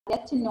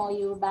get to know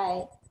you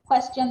by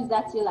questions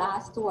that you'll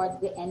ask towards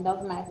the end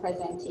of my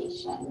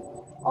presentation.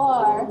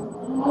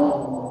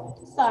 Or,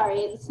 sorry,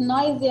 it's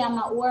noisy, I'm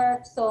at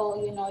work,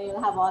 so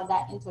you'll have all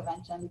that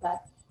intervention. But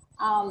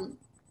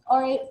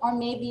or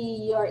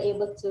maybe you're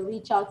able to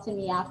reach out to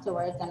me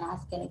afterwards and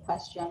ask any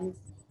questions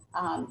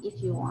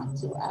if you want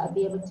to. I'll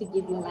be able to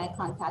give you my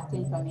contact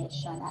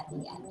information at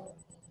the end.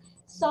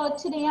 So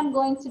today I'm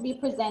going to be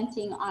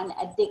presenting on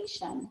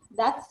addiction.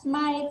 That's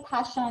my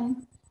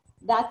passion.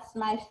 That's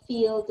my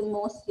field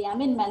mostly.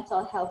 I'm in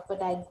mental health,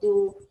 but I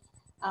do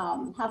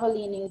have a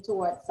leaning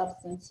towards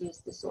substance use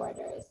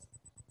disorders.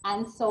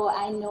 And so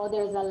I know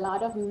there's a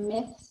lot of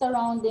myths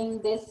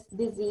surrounding this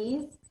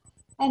disease.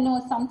 I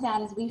know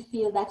sometimes we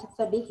feel that it's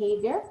a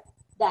behavior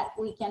that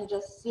we can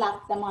just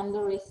slap them on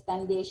the wrist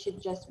and they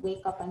should just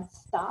wake up and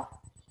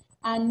stop.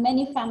 And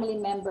many family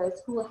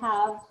members who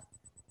have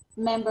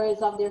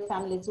members of their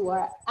families who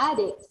are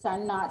addicts are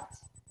not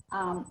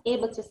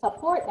able to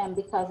support them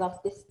because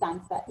of this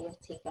stance that they've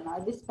taken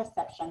or this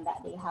perception that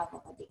they have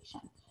of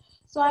addiction.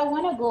 So I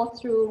want to go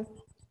through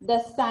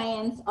the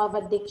science of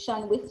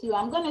addiction with you.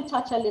 I'm going to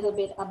touch a little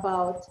bit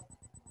about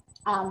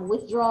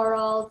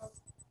withdrawals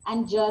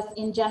and just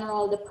in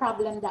general the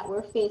problem that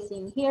we're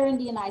facing here in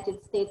the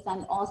United States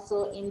and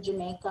also in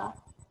Jamaica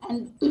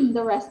and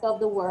the rest of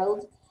the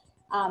world.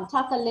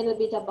 Talk a little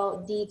bit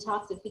about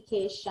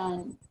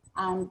detoxification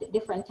and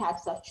different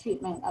types of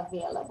treatment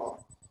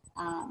available.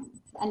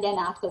 And then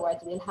afterwards,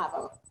 we'll have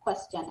a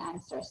question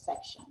answer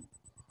section.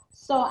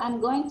 So I'm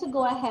going to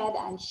go ahead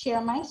and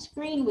share my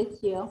screen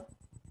with you.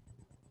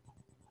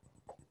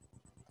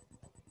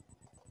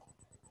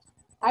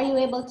 Are you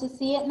able to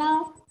see it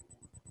now?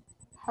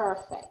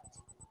 Perfect.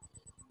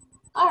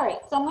 All right,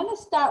 so I'm going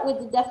to start with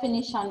the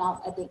definition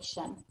of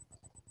addiction.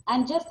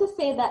 And just to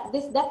say that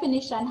this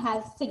definition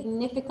has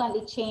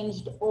significantly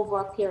changed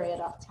over a period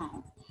of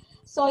time.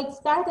 So it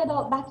started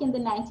out back in the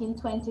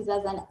 1920s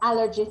as an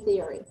allergy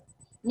theory,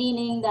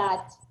 meaning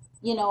that,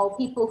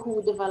 people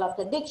who developed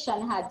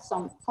addiction had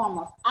some form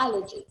of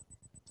allergy.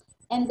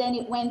 And then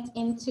it went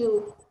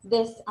into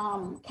this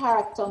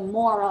character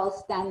moral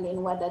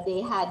standing, whether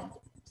they had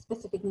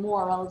specific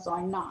morals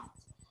or not.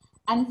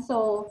 And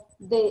so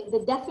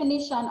the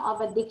definition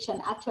of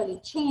addiction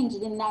actually changed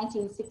in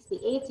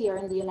 1968 here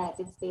in the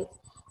United States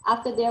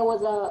after there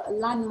was a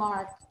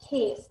landmark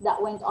case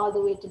that went all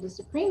the way to the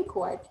Supreme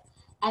Court.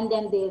 And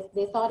then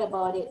they thought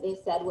about it. They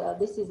said, well,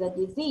 this is a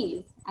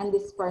disease and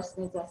this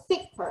person is a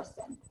sick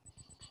person.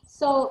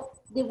 So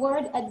the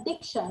word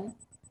addiction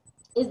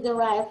is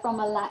derived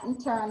from a Latin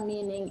term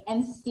meaning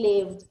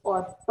enslaved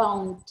or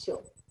bound to.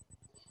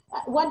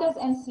 What does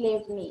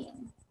enslaved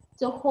mean?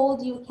 To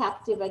hold you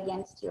captive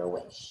against your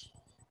wish.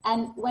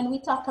 And when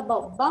we talk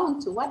about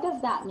bound to, what does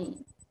that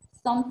mean?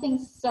 Something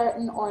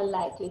certain or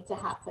likely to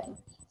happen.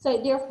 So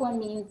it therefore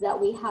means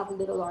that we have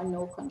little or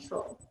no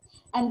control.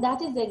 And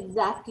that is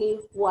exactly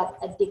what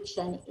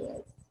addiction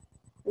is.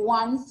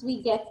 Once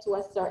we get to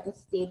a certain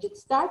stage, it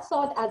starts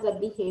out as a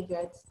behavior.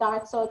 It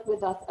starts out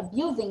with us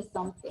abusing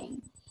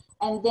something,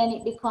 and then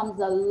it becomes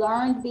a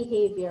learned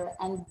behavior,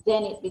 and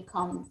then it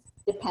becomes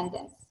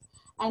dependence.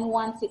 And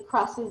once it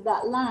crosses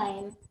that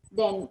line,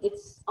 then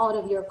it's out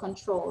of your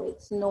control.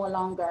 It's no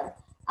longer,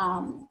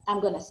 I'm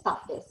going to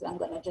stop this. I'm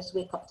going to just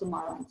wake up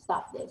tomorrow and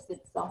stop this.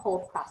 It's a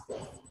whole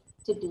process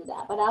to do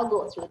that, but I'll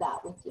go through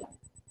that with you.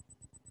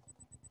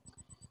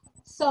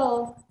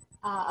 So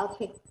I'll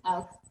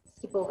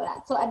skip over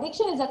that. So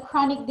addiction is a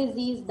chronic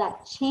disease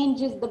that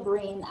changes the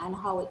brain and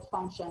how it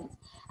functions.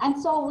 And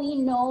so we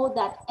know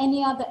that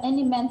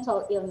any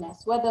mental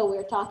illness, whether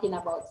we're talking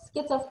about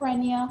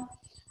schizophrenia,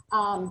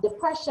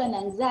 depression,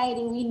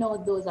 anxiety, we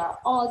know those are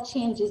all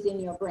changes in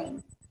your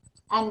brain.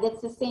 And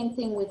it's the same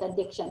thing with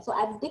addiction. So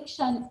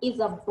addiction is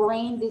a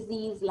brain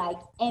disease like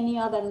any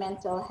other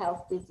mental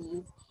health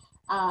disease.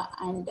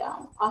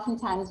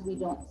 Oftentimes we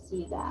don't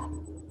see that.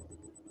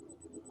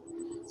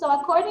 So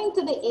according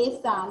to the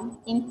ASAM,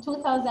 in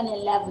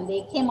 2011,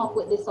 they came up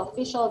with this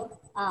official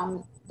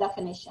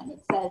definition.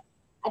 It says,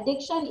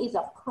 addiction is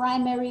a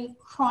primary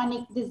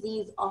chronic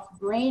disease of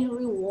brain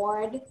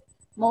reward,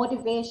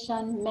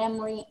 motivation,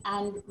 memory,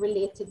 and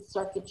related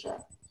circuitry.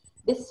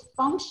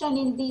 Dysfunction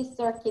in these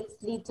circuits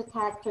lead to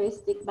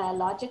characteristic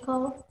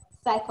biological,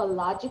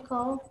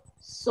 psychological,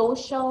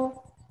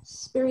 social,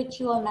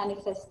 spiritual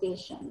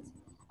manifestations.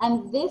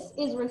 And this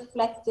is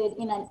reflected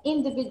in an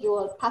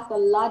individual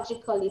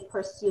pathologically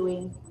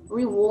pursuing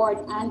reward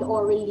and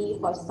or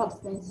relief of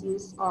substance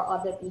use or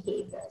other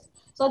behaviors.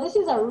 So this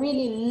is a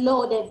really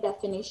loaded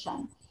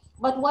definition.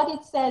 But what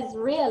it says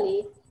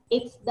really,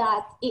 it's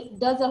that it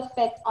does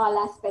affect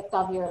all aspects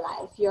of your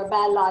life, your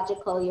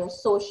biological, your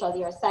social,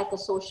 your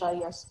psychosocial,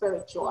 your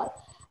spiritual.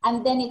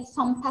 And then it's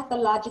some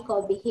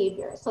pathological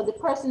behavior. So the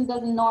person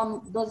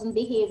doesn't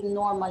behave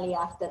normally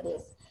after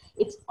this.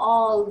 It's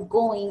all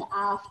going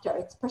after,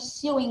 it's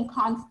pursuing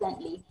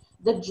constantly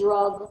the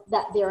drug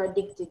that they're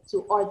addicted to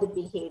or the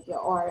behavior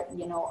or,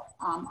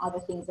 other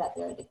things that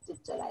they're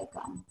addicted to, like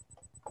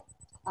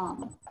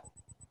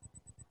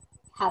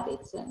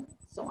habits and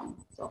so on and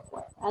so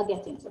forth. I'll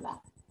get into that.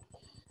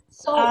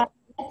 So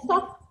let's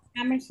talk.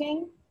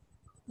 Emerson,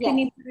 Yes. can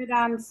you put it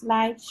on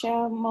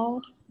slideshow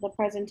mode, the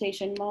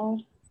presentation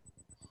mode?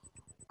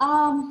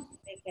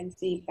 They can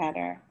see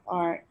better.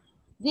 Or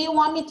do you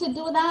want me to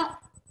do that?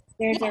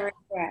 there's Yeah, a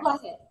request. go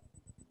ahead.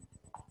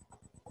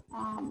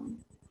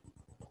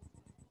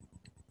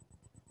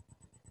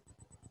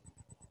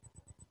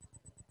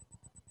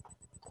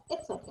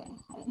 It's okay.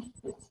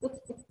 It's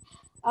okay.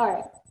 All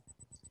right.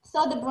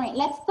 So the brain,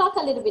 let's talk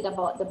a little bit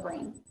about the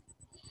brain.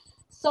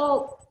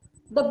 So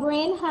the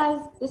brain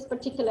has this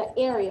particular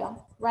area,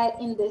 right,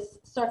 in this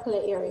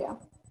circular area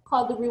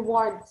called the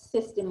reward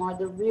system or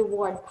the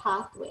reward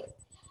pathway.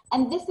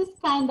 And this is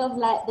kind of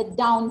like the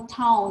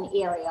downtown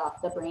area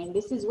of the brain.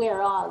 This is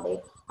where all the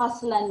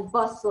hustle and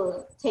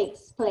bustle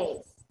takes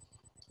place,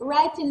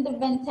 right in the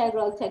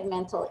ventral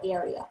tegmental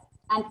area,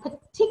 and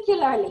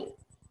particularly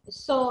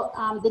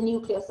the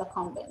nucleus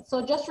accumbens.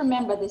 So just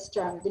remember this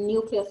term, the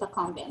nucleus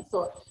accumbens.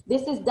 So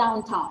this is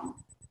downtown.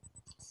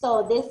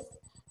 So this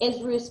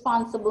is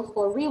responsible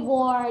for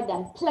reward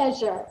and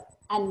pleasure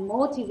and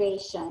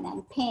motivation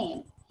and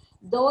pain.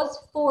 Those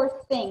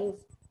four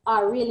things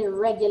are really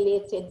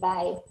regulated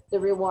by the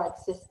reward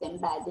system,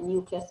 by the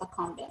nucleus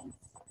accumbens.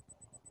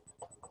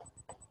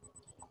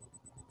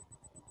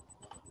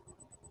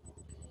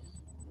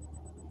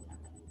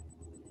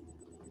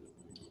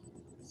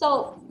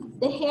 So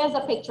here's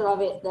a picture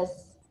of it,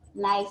 this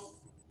nice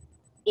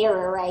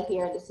area right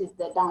here. This is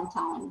the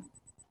downtown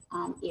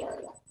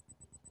area.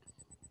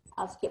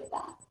 I'll skip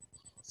that.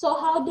 So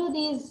how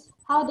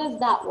does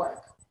that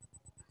work?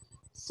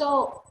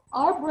 So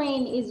our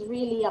brain is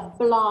really a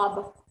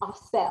blob of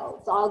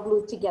cells all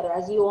glued together.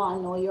 As you all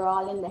know, you're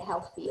all in the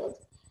health field.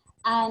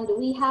 And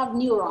we have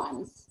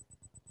neurons,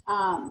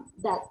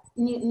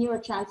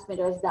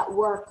 neurotransmitters that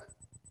work,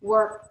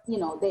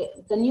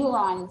 the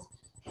neurons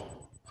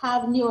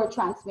have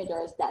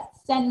neurotransmitters that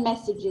send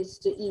messages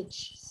to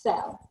each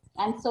cell.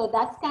 And so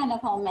that's kind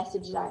of how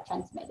messages are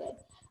transmitted.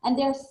 And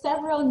there are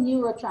several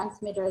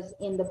neurotransmitters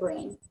in the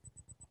brain.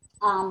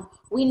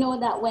 We know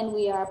that when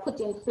we are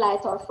put in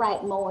flight or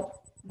fright mode,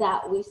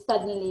 that we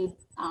suddenly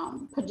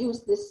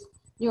produce this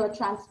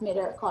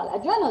neurotransmitter called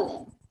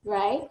adrenaline,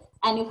 right?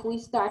 And if we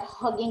start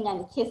hugging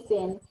and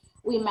kissing,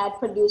 we might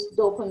produce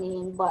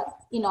dopamine, but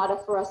in order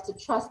for us to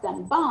trust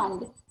and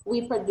bond,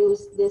 we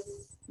produce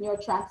this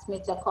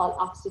neurotransmitter called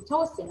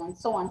oxytocin, and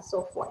so on and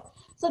so forth.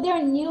 So there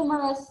are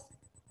numerous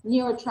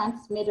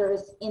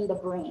neurotransmitters in the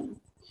brain,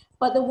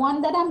 but the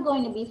one that I'm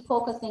going to be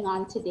focusing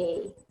on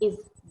today is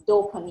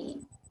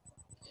dopamine.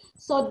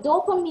 So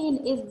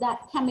dopamine is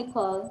that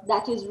chemical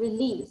that is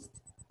released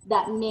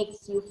that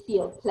makes you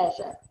feel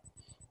pleasure.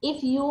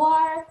 If you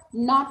are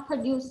not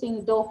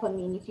producing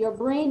dopamine, if your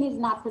brain is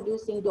not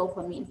producing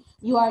dopamine,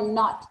 you are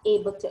not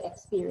able to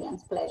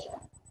experience pleasure.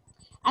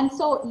 And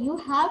so you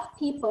have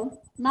people,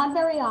 not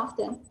very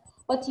often,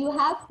 but you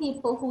have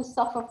people who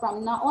suffer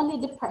from not only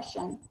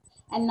depression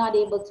and not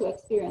able to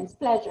experience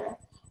pleasure,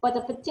 but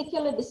a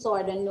particular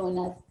disorder known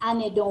as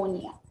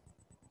anhedonia.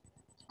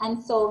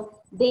 And so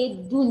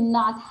they do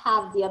not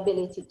have the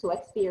ability to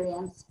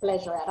experience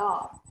pleasure at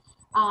all.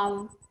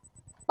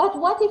 But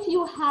what if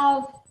you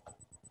have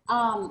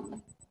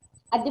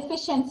a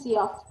deficiency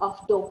of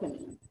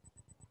dopamine?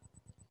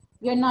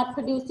 You're not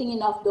producing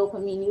enough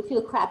dopamine, you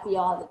feel crappy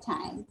all the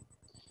time.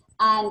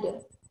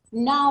 And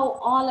now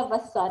all of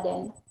a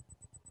sudden,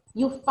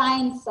 you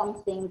find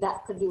something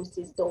that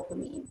produces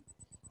dopamine.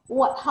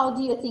 How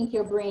do you think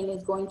your brain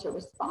is going to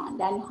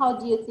respond? And how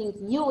do you think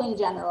you in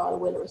general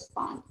will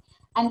respond?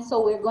 And so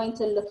we're going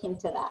to look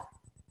into that.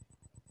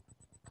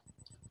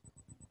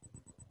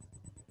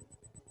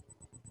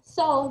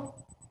 So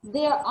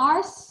there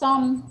are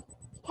some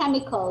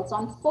chemicals,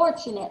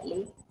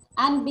 unfortunately,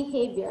 and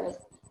behaviors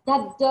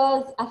that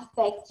does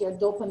affect your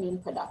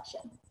dopamine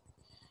production.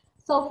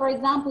 So for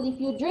example, if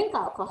you drink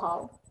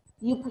alcohol,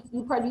 you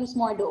produce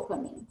more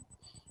dopamine.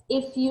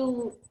 If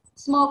you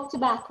smoke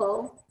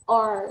tobacco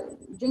or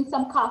drink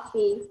some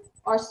coffee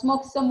or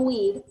smoke some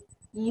weed,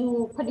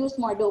 you produce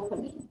more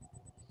dopamine.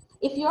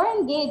 If you're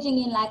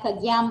engaging in like a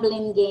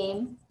gambling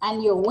game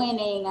and you're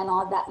winning and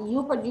all that,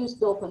 you produce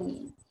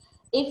dopamine.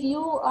 If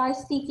you are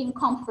seeking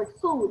comfort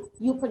food,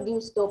 you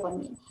produce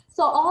dopamine.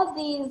 So all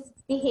these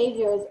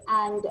behaviors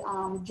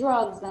and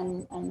drugs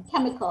and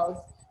chemicals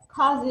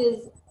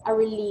causes a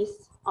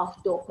release of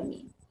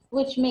dopamine,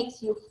 which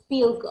makes you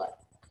feel good.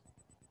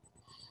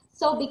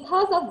 So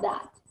because of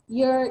that,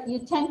 you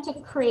tend to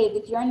crave,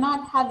 if you're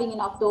not having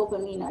enough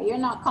dopamine or you're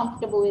not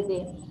comfortable with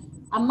the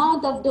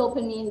amount of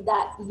dopamine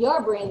that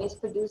your brain is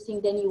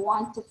producing, then you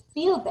want to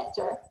feel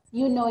better,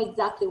 you know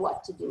exactly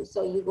what to do.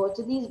 So you go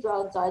to these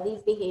drugs or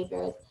these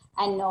behaviors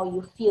and now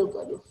you feel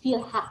good, you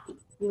feel happy,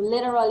 you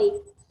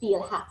literally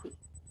feel happy.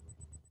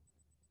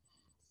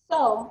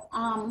 So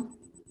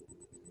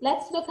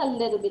let's look a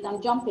little bit,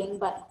 I'm jumping,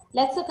 but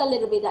let's look a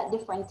little bit at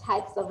different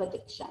types of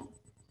addiction.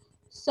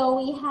 So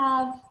we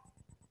have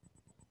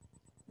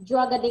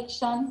drug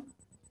addiction,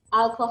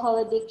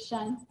 alcohol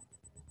addiction,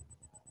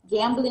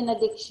 gambling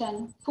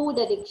addiction, food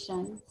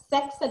addiction,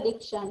 sex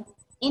addiction,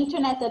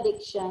 internet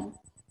addiction,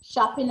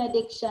 shopping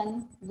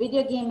addiction,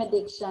 video game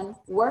addiction,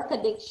 work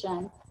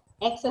addiction,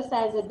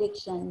 exercise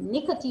addiction,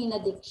 nicotine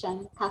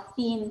addiction,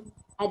 caffeine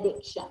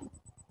addiction.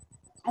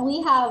 And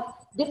we have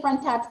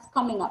different types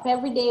coming up.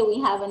 Every day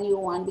we have a new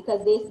one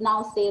because they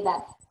now say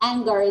that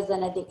anger is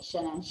an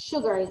addiction and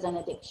sugar is an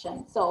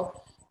addiction.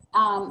 So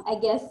I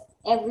guess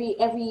every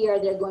year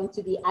they're going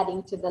to be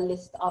adding to the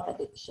list of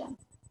addiction.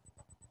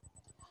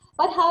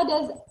 But how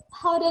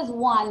does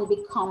one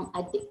become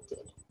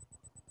addicted?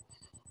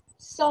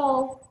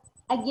 So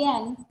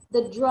again,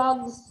 the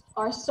drugs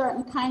or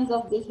certain kinds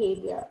of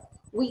behavior,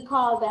 we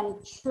call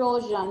them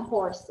Trojan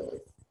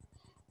horses.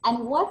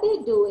 And what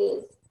they do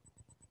is,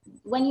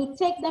 when you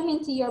take them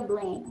into your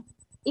brain,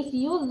 if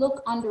you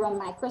look under a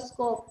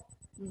microscope,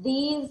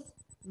 these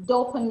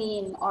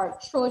dopamine or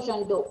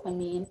Trojan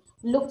dopamine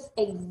looks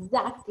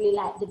exactly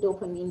like the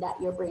dopamine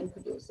that your brain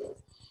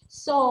produces.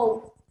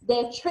 So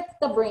they trick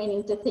the brain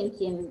into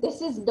thinking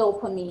this is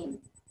dopamine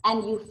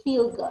and you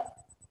feel good,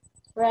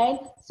 right?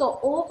 So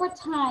over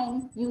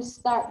time, you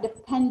start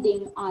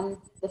depending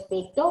on the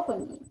fake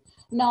dopamine.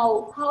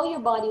 Now, how your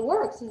body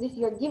works is if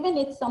you're giving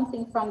it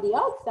something from the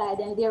outside,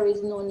 and there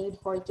is no need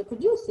for it to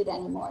produce it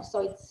anymore. So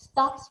it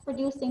stops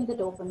producing the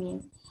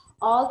dopamine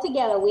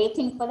altogether,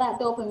 waiting for that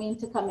dopamine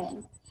to come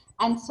in.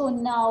 And so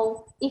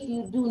now, if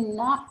you do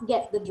not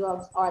get the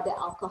drugs or the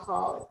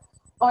alcohol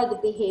or the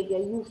behavior,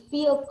 you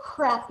feel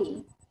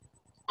crappy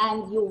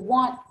and you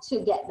want to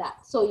get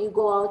that. So you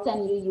go out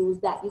and you use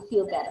that, you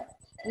feel better.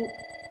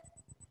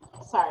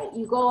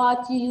 You go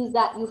out, you use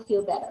that, you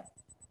feel better.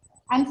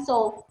 And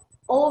so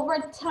over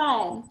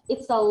time,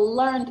 it's a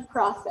learned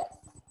process,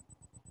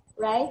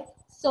 right?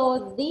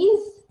 So these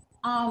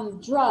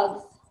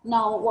drugs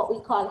now what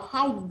we call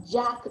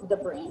hijack the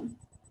brain.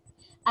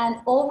 And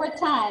over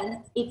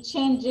time, it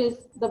changes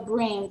the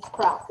brain's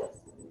process.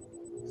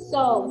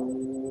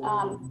 So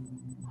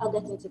I'll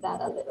get into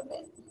that a little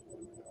bit.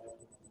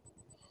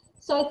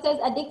 So it says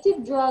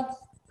addictive drugs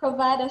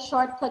provide a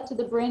shortcut to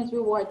the brain's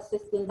reward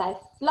system by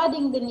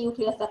flooding the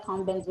nucleus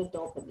accumbens with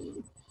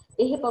dopamine.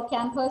 The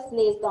hippocampus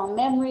lays down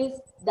memories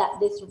that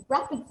this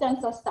rapid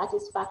sense of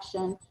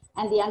satisfaction,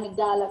 and the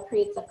amygdala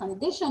creates a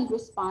conditioned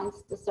response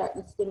to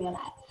certain stimuli.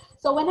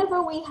 So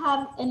whenever we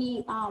have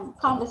any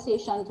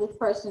conversations with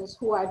persons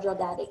who are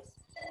drug addicts,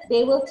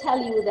 they will tell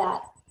you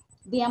that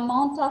the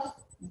amount of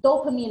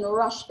dopamine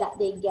rush that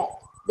they get,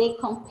 they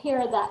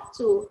compare that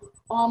to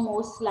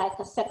almost like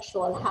a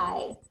sexual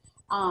high.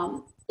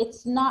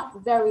 It's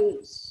not very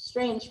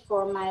strange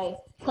for my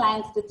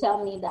clients to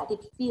tell me that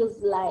it feels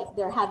like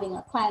they're having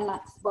a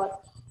climax,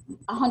 but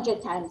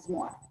 100 times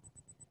more.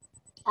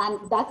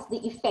 And that's the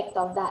effect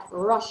of that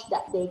rush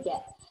that they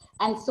get.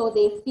 And so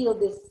they feel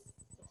this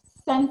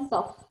sense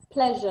of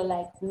pleasure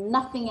like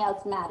nothing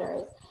else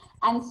matters.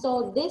 And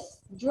so this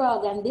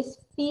drug and this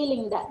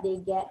feeling that they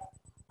get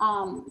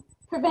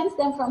prevents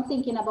them from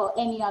thinking about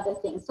any other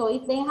thing. So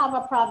if they have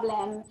a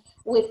problem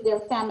with their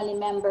family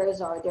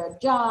members or their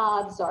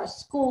jobs or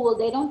school,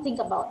 they don't think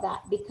about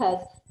that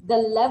because the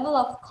level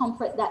of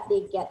comfort that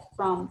they get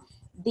from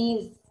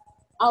these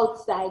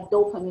outside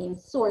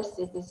dopamine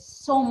sources is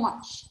so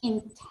much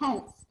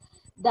intense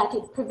that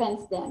it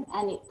prevents them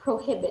and it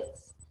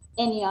prohibits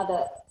any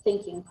other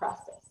thinking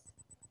process.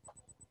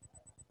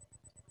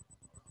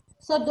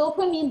 So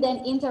dopamine then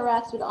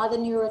interacts with other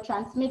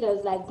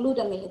neurotransmitters like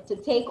glutamate to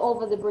take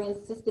over the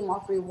brain's system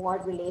of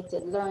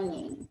reward-related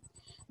learning.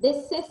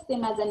 This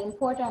system has an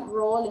important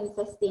role in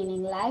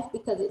sustaining life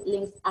because it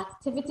links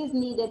activities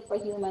needed for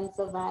human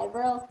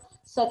survival,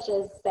 such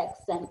as sex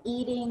and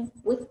eating,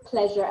 with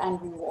pleasure and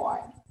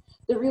reward.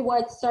 The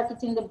reward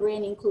circuit in the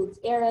brain includes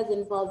areas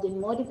involved in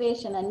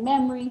motivation and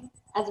memory,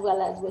 as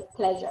well as with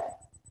pleasure.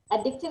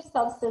 Addictive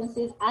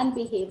substances and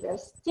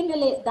behaviors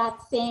stimulate that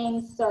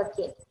same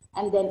circuit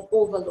and then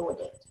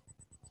overload it.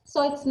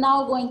 So it's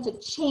now going to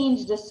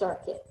change the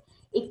circuit.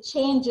 It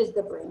changes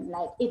the brain,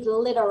 like it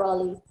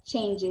literally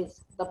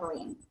changes the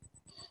brain.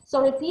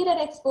 So repeated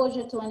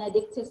exposure to an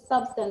addictive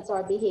substance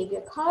or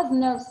behavior cause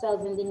nerve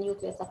cells in the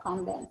nucleus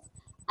accumbens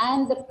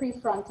and the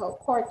prefrontal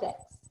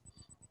cortex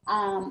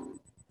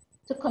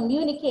to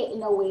communicate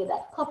in a way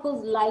that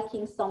couples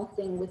liking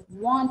something with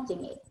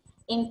wanting it,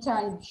 in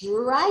turn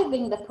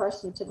driving the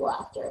person to go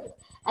after it.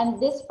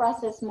 And this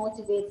process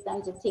motivates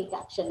them to take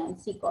action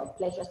and seek out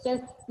pleasure.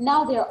 So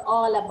now they're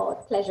all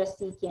about pleasure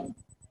seeking.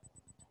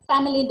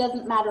 Family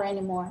doesn't matter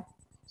anymore.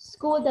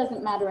 School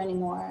doesn't matter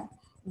anymore.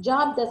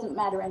 Job doesn't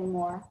matter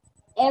anymore.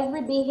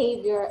 Every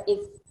behavior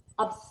is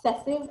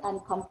obsessive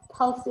and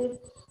compulsive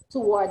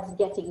towards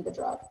getting the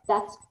drug.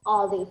 That's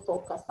all they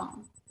focus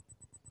on.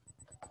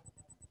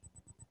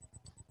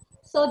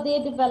 So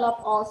they develop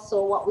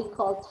also what we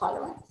call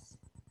tolerance.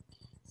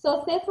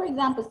 So say, for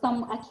example,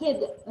 a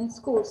kid in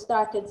school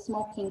started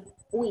smoking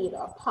weed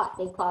or pot,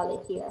 they call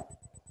it here,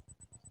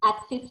 at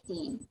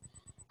 15.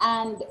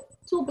 And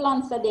 2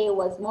 blunts a day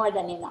was more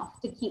than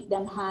enough to keep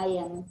them high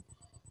and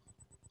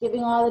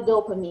giving all the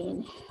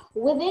dopamine.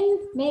 Within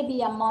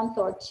maybe a month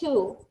or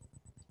two,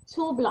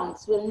 2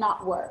 blunts will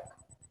not work.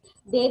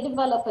 They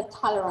develop a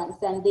tolerance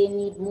and they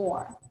need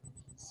more.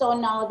 So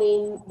now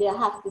they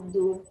have to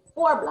do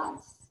 4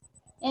 blunts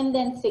and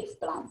then 6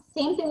 blunts.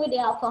 Same thing with the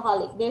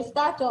alcoholic. They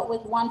start out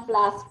with 1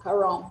 flask of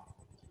rum.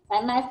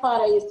 Like my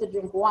father used to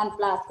drink 1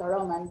 flask of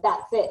rum and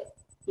that's it.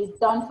 He's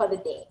done for the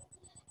day.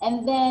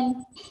 And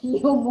then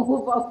you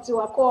move up to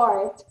a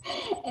quart,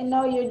 and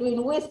now you're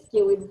doing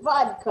whiskey with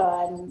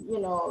vodka and, you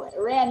know,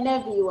 rare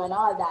nephew and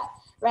all that,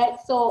 right?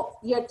 So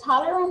your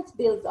tolerance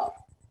builds up.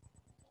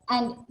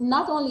 And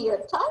not only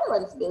your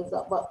tolerance builds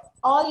up, but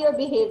all your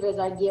behaviors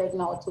are geared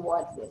now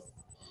towards this.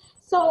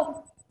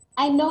 So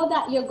I know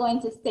that you're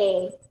going to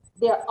say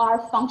there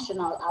are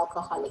functional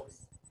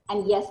alcoholics,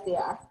 and yes, they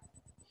are.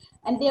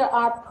 And there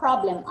are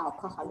problem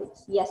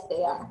alcoholics, yes,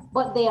 they are,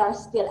 but they are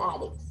still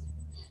addicts.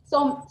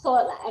 So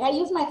I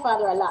use my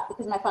father a lot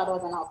because my father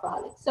was an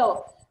alcoholic.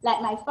 So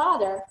like my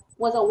father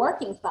was a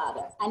working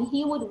father, and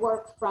he would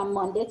work from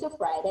Monday to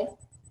Friday,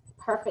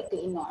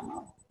 perfectly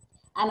normal.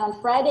 And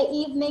on Friday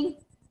evening,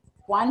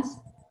 once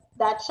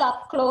that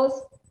shop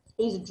closed,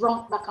 he's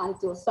drunk back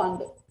until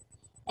Sunday.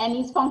 And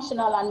he's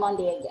functional on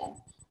Monday again.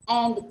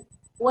 And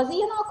was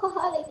he an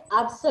alcoholic?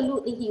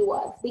 Absolutely he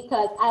was,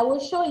 because I will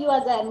show you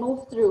as I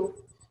move through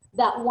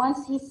that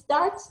once he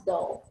starts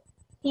though,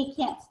 he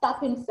can't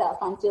stop himself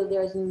until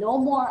there's no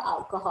more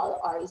alcohol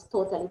or he's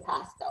totally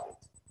passed out,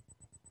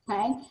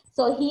 right?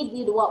 So he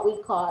did what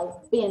we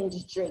call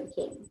binge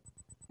drinking,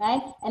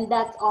 right? And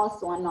that's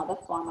also another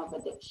form of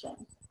addiction.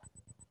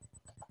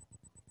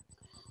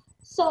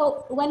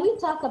 So when we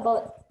talk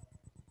about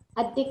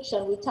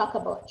addiction, we talk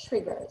about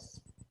triggers.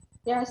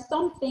 There are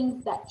some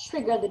things that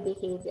trigger the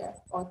behavior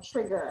or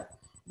trigger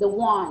the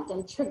want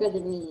and trigger the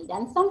need.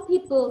 And some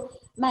people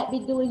might be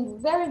doing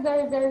very,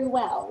 very, very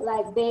well.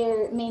 Like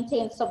they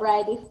maintain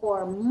sobriety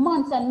for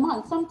months and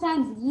months,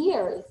 sometimes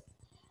years.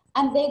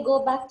 And they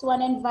go back to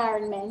an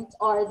environment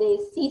or they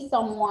see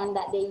someone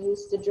that they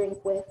used to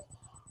drink with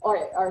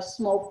or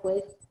smoke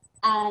with,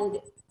 and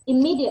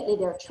immediately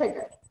they're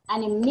triggered.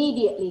 And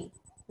immediately,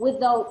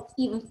 without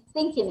even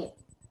thinking it,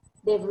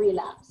 they've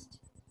relapsed,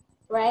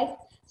 right?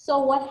 So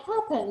what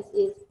happens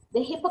is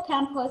the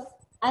hippocampus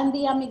and the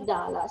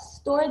amygdala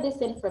store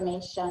this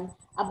information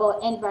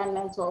about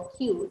environmental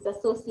cues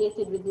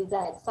associated with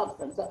desired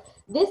substance. So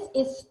this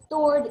is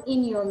stored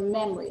in your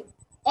memory,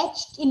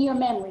 etched in your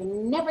memory,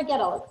 never get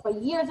out for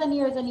years and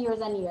years and years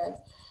and years.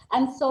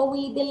 And so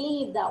we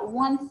believe that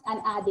once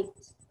an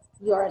addict,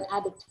 you're an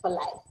addict for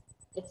life.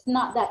 It's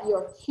not that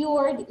you're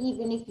cured,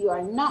 even if you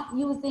are not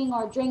using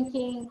or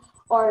drinking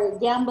or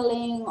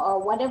gambling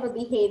or whatever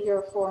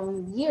behavior for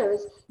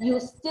years, you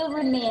still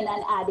remain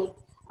an addict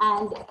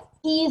and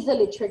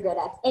easily triggered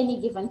at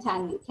any given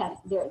time you can.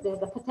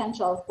 There's a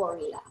potential for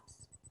relapse.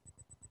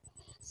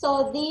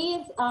 So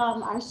these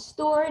are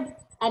stored,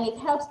 and it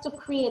helps to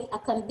create a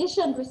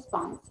conditioned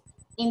response,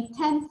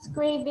 intense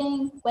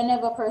craving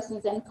whenever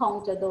persons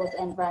encounter those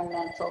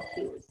environmental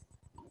cues.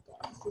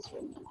 This is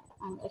really,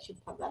 I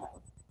should put that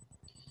out.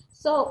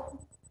 So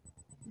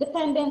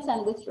dependence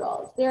and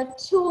withdrawals. There are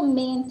 2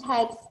 main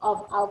types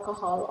of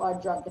alcohol or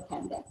drug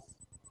dependence.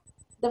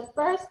 The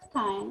first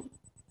kind,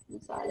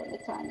 I'm sorry, let me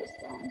turn this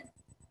down.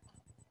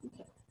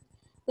 Okay.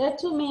 There are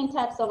 2 main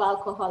types of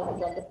alcohol or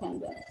drug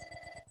dependence.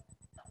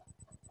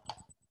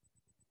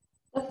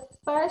 The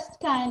first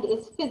kind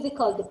is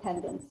physical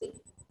dependency.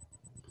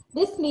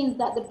 This means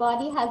that the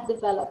body has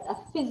developed a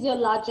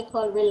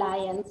physiological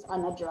reliance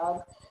on a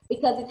drug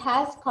because it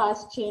has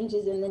caused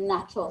changes in the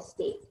natural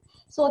state.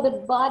 So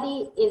the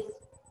body is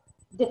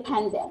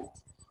dependent,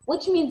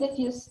 which means if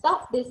you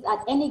stop this at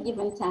any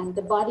given time,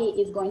 the body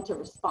is going to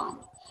respond.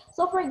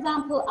 So for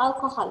example,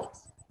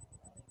 alcoholics.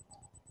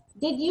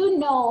 Did you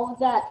know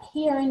that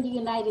here in the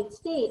United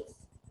States,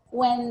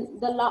 when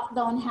the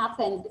lockdown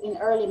happened in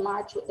early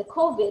March with the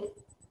COVID,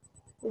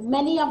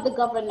 many of the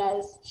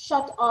governors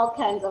shut all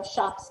kinds of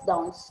shops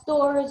down,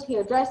 stores,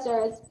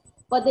 hairdressers,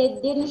 but they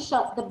didn't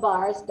shut the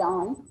bars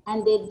down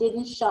and they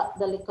didn't shut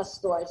the liquor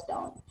stores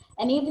down.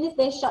 And even if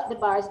they shut the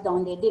bars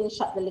down, they didn't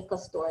shut the liquor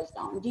stores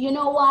down. Do you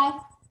know why?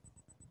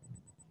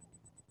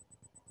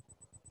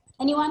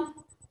 Anyone?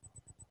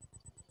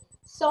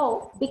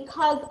 So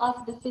because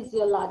of the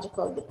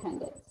physiological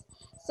dependence.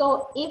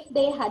 So if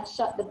they had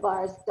shut the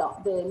bars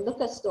down, the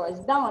liquor stores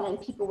down, and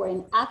people were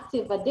in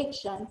active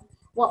addiction,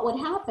 what would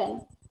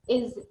happen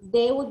is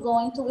they would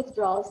go into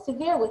withdrawals,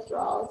 severe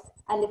withdrawals,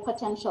 and the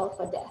potential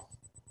for death.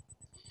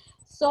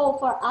 So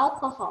for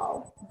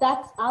alcohol,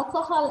 that's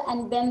alcohol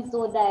and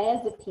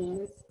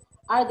benzodiazepines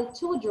are the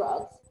 2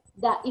 drugs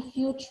that if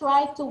you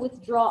try to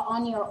withdraw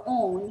on your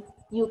own,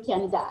 you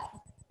can die.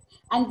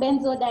 And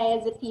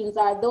benzodiazepines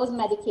are those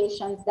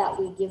medications that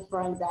we give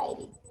for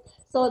anxiety.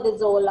 So the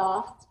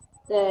Zoloft,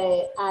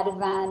 the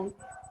Ativan,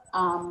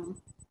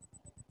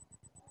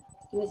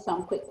 give me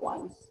some quick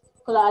ones,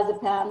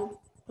 clozapam,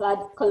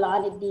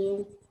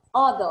 clonidine,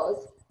 all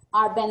those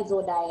are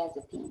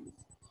benzodiazepines.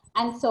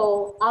 And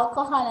so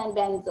alcohol and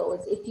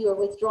benzos, if you're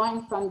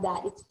withdrawing from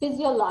that, it's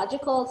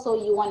physiological, so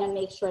you want to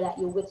make sure that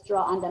you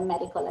withdraw under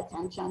medical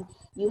attention.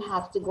 You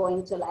have to go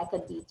into like a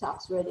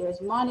detox where there's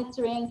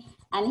monitoring,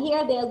 and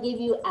here they'll give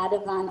you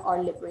Ativan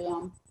or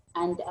Librium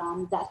and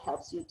that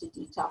helps you to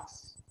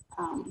detox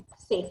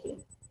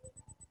safely.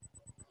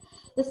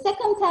 The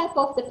second type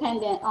of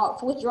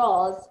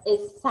withdrawals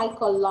is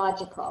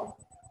psychological,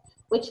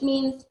 which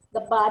means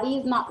the body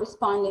is not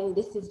responding.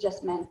 This is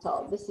just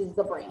mental. This is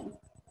the brain.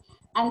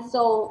 And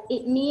so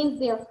it means,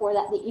 therefore,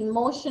 that the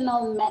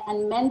emotional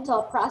and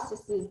mental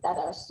processes that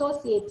are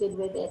associated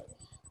with it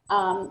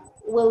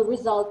will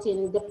result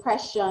in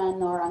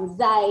depression or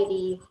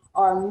anxiety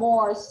or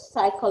more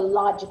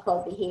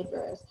psychological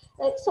behaviors.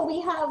 So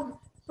we have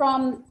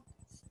from,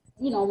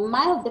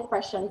 mild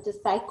depression to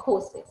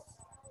psychosis,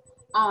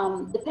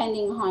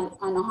 depending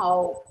on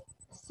how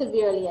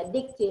severely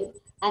addicted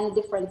and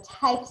different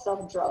types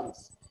of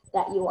drugs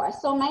that you are.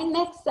 So my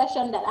next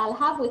session that I'll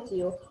have with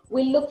you,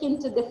 we'll look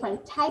into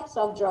different types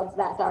of drugs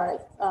that are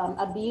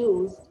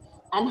abused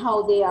and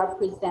how they are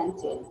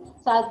presented.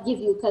 So I'll give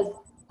you, because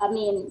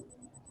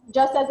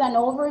just as an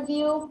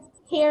overview,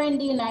 here in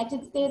the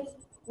United States,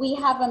 we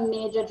have a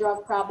major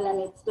drug problem.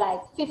 It's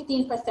like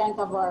 15%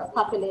 of our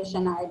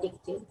population are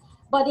addicted.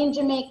 But in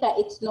Jamaica,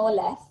 it's no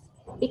less,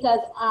 because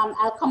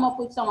I'll come up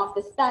with some of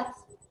the stats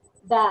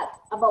that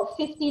about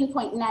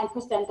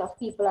 15.9% of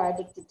people are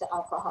addicted to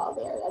alcohol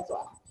there as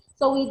well.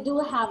 So we do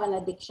have an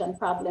addiction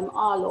problem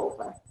all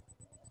over.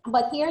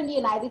 But here in the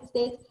United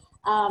States,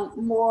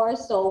 more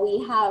so,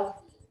 we have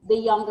the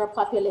younger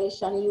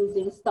population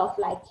using stuff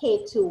like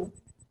K2,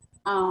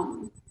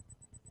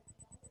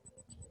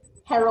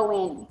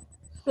 heroin,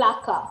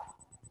 flakka.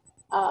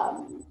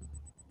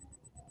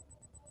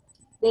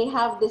 They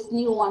have this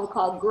new one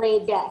called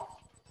Grey Death.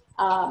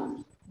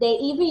 They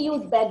even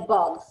use bed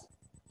bugs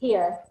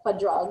here for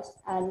drugs,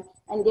 and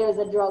there's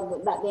a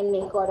drug that they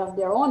make out of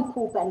their own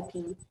poop and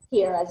pee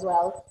here as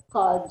well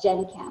called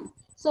Gencam.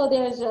 So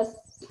there's just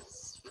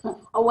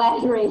a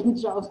wide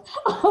range of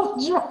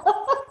drugs.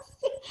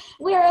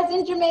 Whereas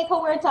in Jamaica,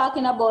 we're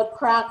talking about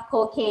crack,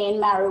 cocaine,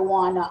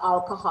 marijuana,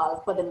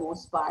 alcohol for the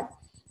most part.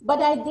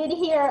 But I did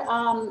hear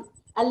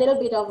a little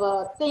bit of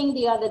a thing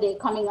the other day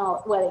coming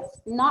out. Well,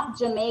 it's not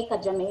Jamaica,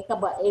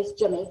 but it's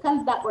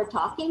Jamaicans that were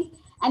talking.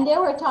 And they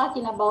were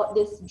talking about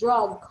this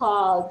drug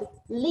called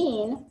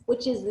lean,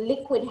 which is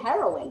liquid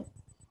heroin.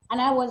 And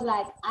I was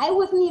like, I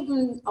wasn't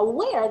even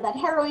aware that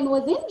heroin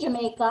was in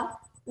Jamaica.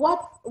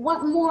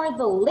 What more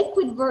the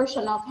liquid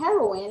version of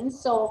heroin?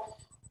 So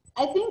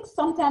I think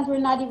sometimes we're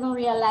not even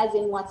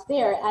realizing what's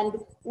there. And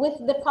with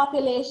the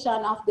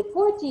population of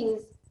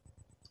deportees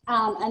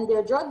and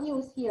their drug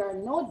use here,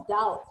 no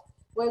doubt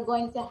we're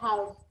going to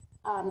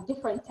have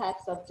different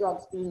types of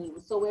drugs being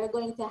used. So we're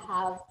going to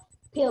have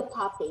pill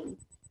popping.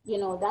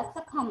 That's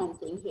a common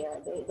thing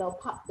here. They'll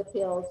pop the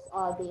pills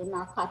or the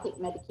narcotic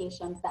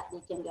medications that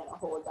they can get a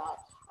hold of.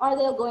 Or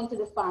they'll go into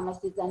the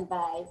pharmacies and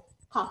buy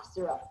cough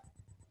syrup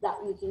that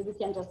you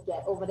can just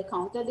get over the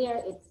counter there.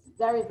 It's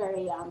very,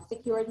 very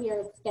secured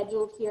here. It's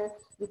scheduled here.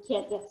 You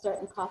can't get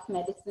certain cough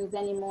medicines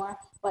anymore,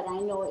 but I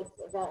know it's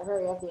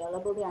very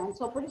available there. And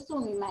so pretty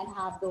soon we might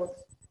have those.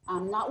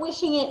 I'm not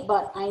wishing it,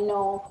 but I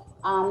know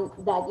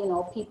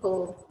that,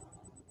 people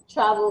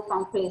travel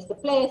from place to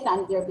place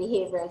and their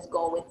behaviors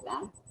go with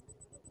them.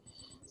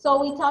 So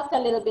we talked a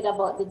little bit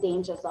about the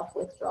dangers of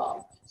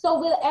withdrawal. So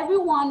will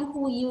everyone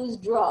who use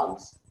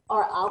drugs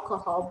or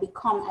alcohol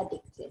become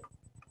addicted?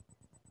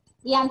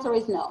 The answer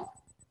is no.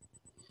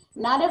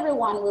 Not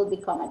everyone will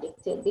become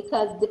addicted,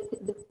 because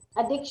the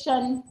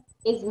addiction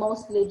is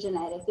mostly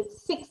genetic.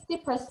 It's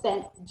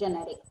 60%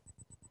 genetic.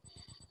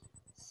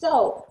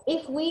 So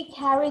if we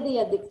carry the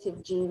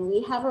addictive gene,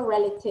 we have a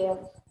relative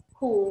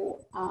who,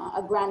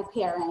 a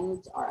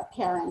grandparent or a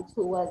parent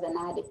who was an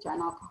addict or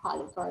an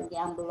alcoholic or a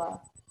gambler,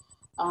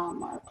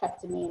 or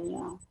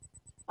kleptomania,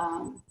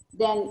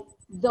 then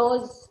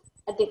those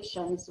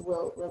addictions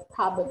will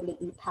probably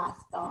be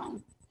passed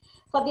on.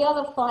 For the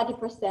other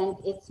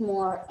 40%, it's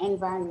more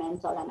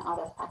environmental and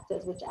other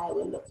factors, which I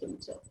will look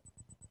into.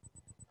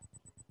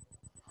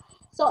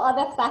 So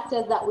other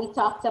factors that we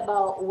talked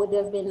about would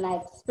have been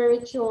like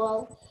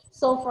spiritual.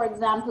 So for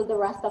example, the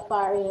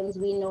Rastafarians,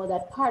 we know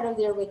that part of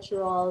their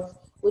rituals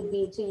would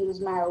be to use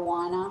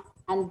marijuana,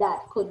 and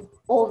that could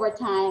over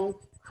time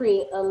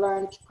create a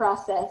learned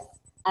process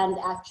and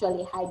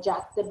actually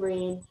hijack the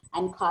brain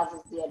and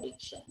causes the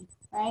addiction,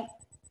 right?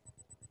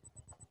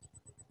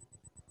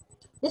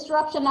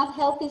 Disruption of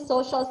healthy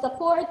social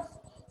supports.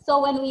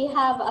 So when we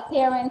have a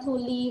parent who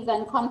leave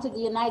and come to the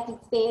United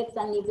States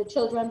and leave the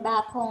children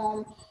back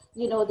home,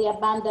 the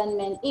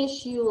abandonment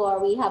issue,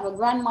 or we have a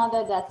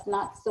grandmother that's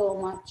not so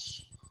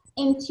much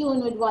in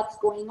tune with what's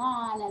going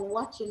on and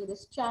watching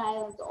this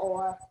child,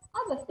 or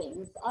other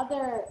things,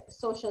 other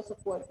social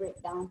support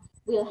breakdown,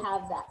 we'll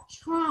have that.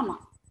 Trauma.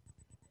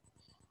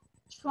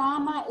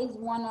 Trauma is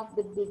one of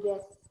the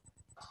biggest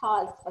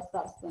cause for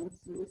substance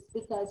use,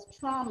 because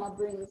trauma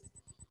brings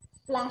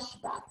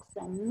flashbacks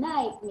and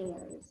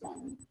nightmares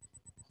and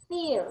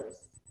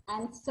fears.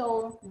 And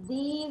so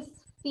these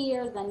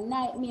fears and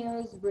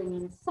nightmares bring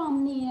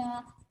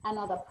insomnia and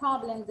other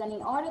problems. And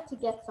in order to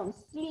get some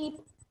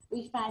sleep,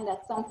 we find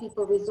that some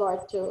people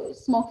resort to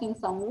smoking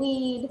some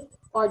weed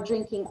or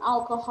drinking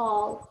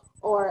alcohol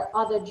or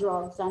other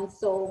drugs. And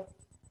so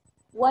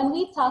when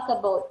we talk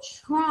about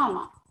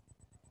trauma,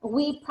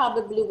 we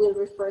probably will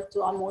refer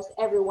to almost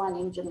everyone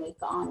in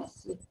Jamaica,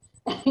 honestly,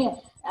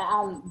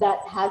 that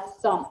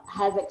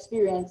has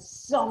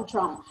experienced some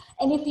trauma.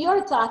 And if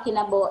you're talking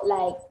about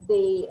like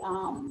the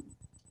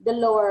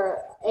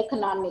lower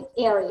economic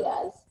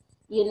areas,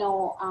 you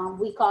know,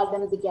 we call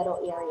them the ghetto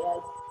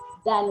areas,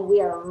 then we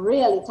are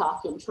really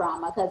talking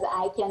trauma, because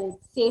I can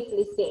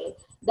safely say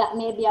that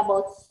maybe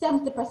about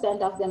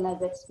 70% of them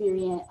have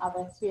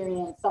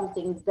experienced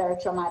something very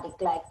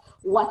traumatic, like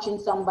watching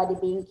somebody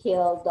being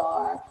killed,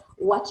 or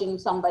watching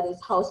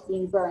somebody's house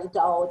being burnt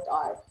out,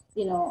 or,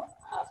 you know,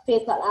 a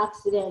fatal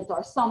accident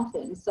or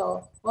something.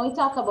 So when we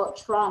talk about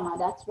trauma,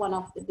 that's one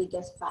of the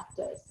biggest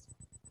factors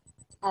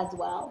as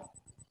well.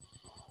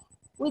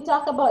 We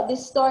talk about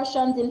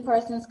distortions in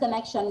person's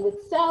connection with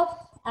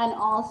self, and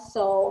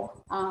also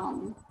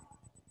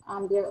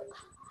their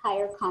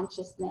higher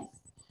consciousness.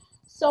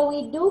 So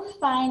we do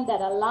find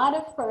that a lot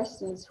of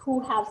persons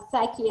who have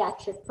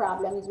psychiatric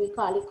problems, we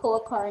call it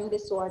co-occurring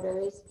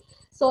disorders.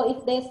 So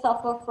if they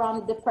suffer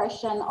from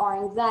depression or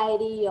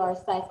anxiety or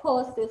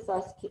psychosis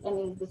or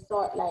any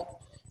disorder like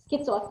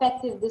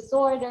schizoaffective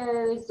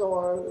disorders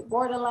or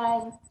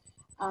borderline,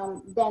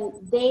 then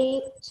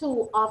they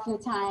too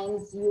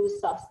oftentimes use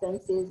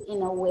substances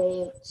in a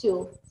way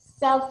to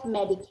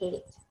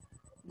self-medicate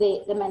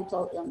the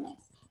mental illness.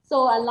 So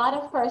a lot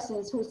of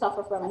persons who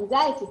suffer from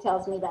anxiety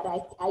tells me that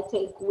I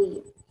take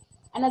weed.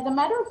 And as a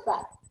matter of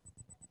fact,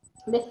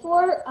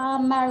 before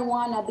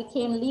marijuana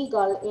became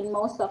legal in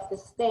most of the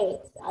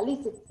states, at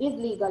least it is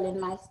legal in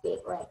my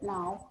state right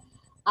now,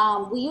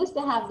 we used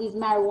to have these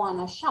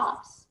marijuana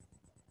shops,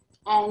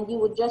 and you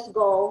would just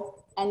go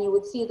and you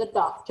would see the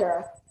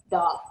doctor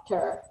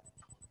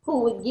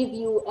who would give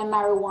you a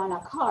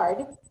marijuana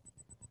card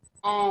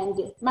and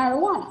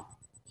marijuana.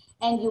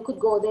 And you could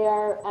go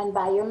there and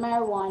buy your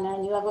marijuana,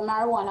 and you have a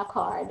marijuana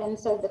card. And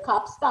so if the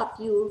cops stop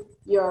you,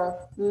 you're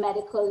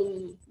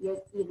medically,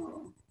 you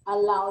know,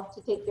 allowed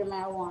to take your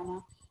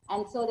marijuana.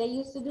 And so they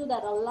used to do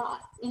that a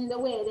lot. In the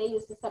way they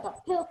used to set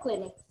up pill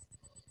clinics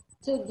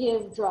to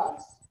give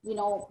drugs. You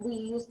know, we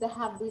used to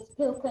have these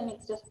pill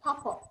clinics just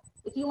pop up.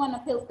 If you want a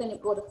pill clinic,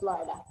 go to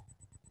Florida.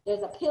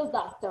 There's a pill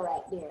doctor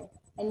right there,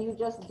 and you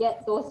just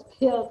get those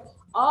pills,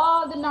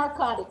 all the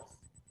narcotics.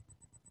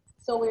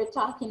 So we're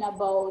talking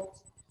about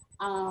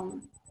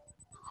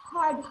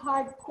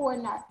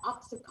hardcore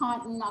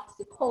Oxycontin,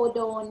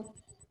 oxycodone,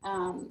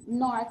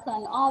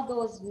 Narcan, all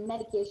those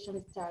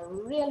medications that are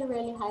really,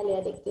 really highly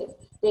addictive.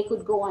 They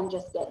could go and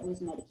just get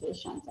these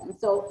medications. And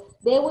so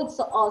they would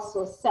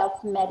also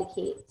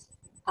self-medicate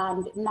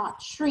and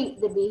not treat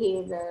the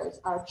behaviors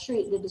or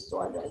treat the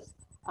disorders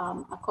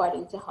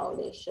according to how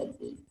they should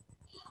be.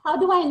 How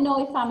do I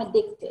know if I'm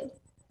addicted?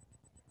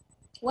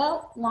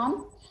 Well,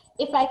 one,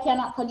 if I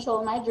cannot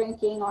control my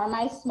drinking or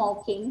my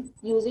smoking,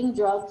 using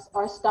drugs,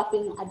 or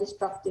stopping a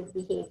destructive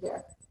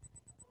behavior.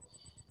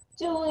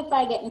 Two, if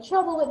I get in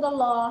trouble with the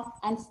law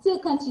and still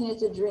continue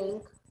to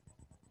drink,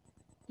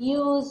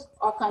 use,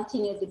 or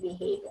continue the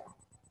behavior.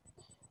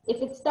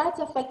 If it starts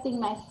affecting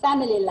my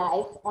family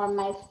life or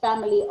my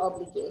family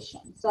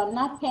obligations. So I'm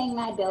not paying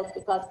my bills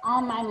because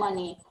all my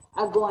money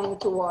are going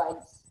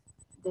towards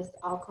this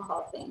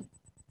alcohol thing.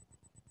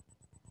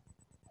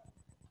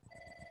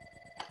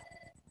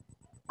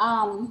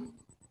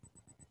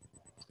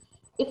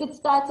 If it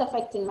starts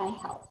affecting my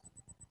health.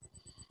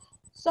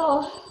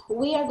 So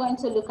we are going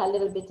to look a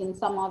little bit in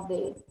some of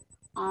the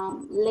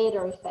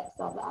later effects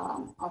of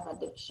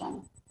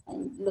addiction,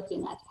 and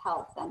looking at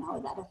health and how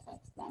that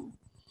affects them.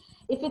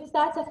 If it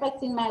starts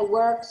affecting my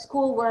work,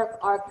 schoolwork,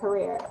 or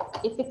career,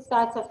 if it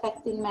starts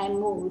affecting my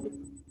mood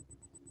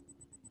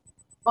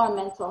or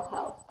mental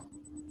health.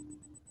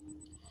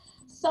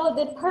 So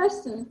the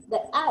person,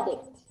 the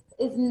addict,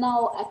 is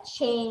now a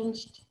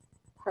changed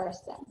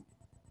person.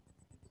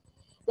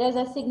 There's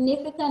a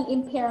significant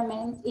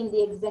impairment in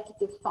the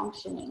executive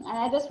functioning. And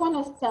I just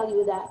want to tell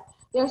you that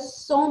there's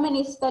so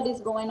many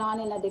studies going on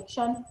in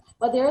addiction,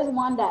 but there is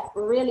one that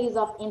really is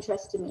of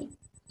interest to me.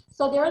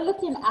 So they're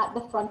looking at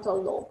the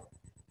frontal lobe.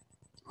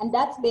 And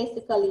that's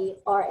basically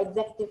our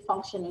executive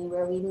functioning,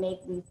 where we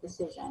make these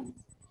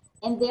decisions.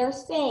 And they're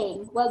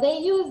saying, well, they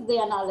use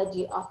the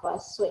analogy of a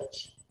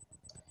switch.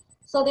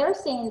 So they're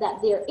saying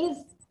that there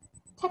is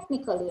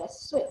technically a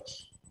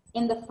switch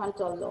in the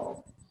frontal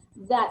lobe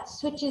that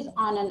switches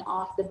on and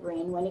off the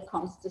brain when it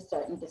comes to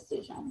certain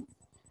decisions.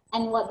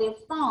 And what they've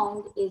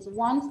found is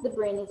once the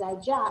brain is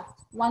hijacked,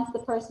 once the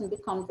person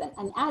becomes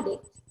an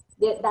addict,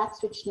 that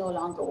switch no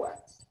longer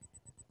works.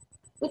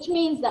 Which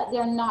means that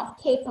they're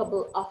not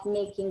capable of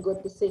making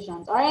good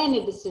decisions or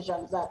any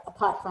decisions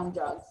apart from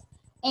drugs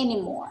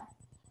anymore.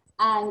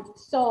 And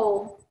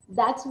so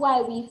that's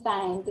why we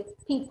find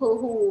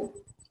people who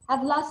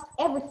have lost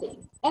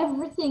everything,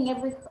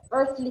 every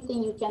earthly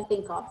thing you can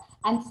think of,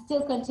 and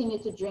still continue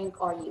to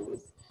drink or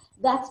use.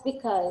 That's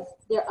because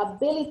their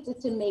ability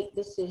to make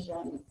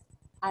decisions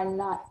are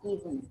not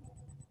even,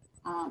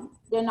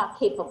 they're not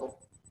capable.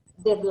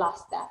 They've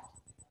lost that.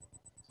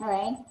 All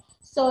right.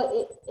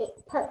 So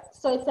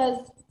it says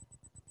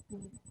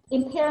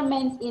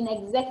impairment in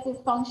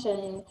executive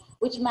functioning,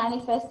 which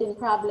manifests in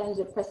problems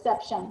with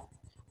perception,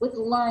 with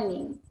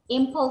learning,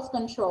 impulse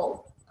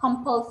control,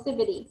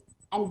 compulsivity,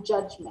 and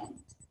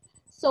judgment.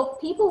 So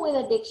people with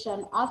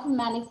addiction often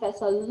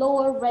manifest a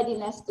lower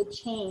readiness to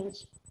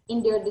change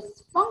in their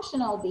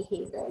dysfunctional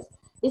behaviors,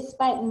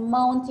 despite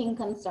mounting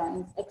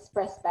concerns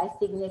expressed by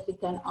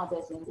significant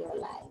others in their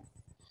lives.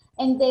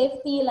 And they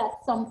feel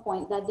at some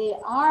point that they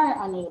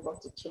are unable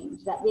to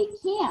change, that they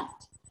can't.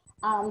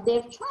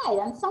 They've tried,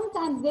 and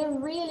sometimes they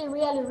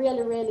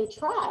really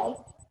try,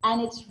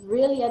 and it's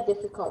really a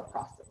difficult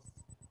process.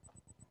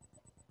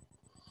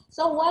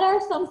 So what are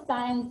some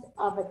signs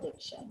of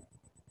addiction?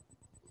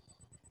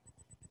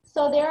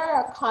 So there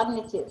are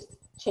cognitive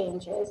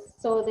changes.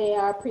 So they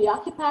are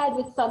preoccupied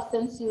with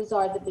substance use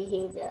or the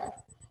behavior,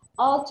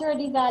 altered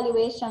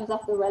evaluations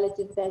of the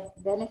relative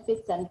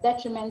benefits and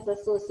detriments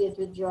associated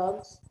with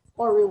drugs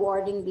or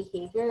rewarding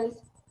behaviors,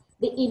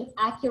 the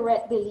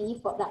inaccurate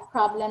belief of that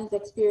problems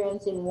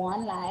experienced in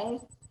one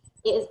life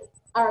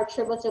are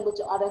attributable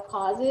to other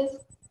causes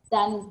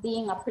than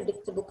being a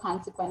predictable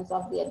consequence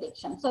of the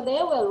addiction. So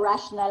they will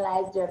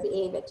rationalize their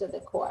behavior to the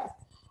core.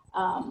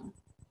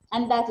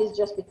 And that is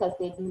just because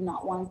they do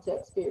not want to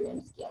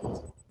experience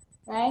guilt,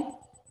 right?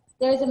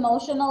 There's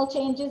emotional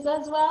changes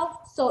as well.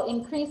 So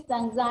increased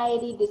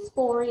anxiety,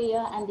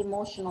 dysphoria, and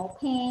emotional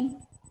pain,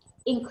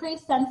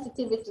 increased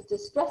sensitivity to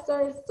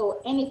stressors.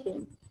 So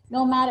anything,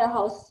 no matter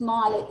how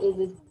small it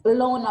is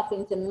blown up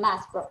into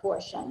mass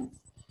proportions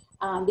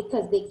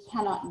because they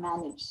cannot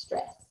manage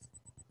stress.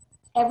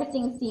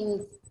 Everything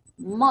seems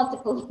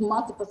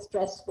multiple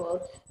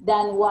stressful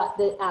than what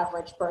the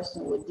average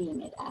person would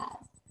deem it as.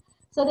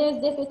 So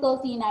there's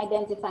difficulty in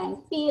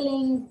identifying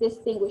feelings,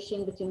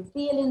 distinguishing between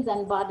feelings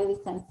and bodily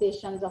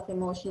sensations of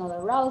emotional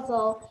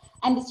arousal,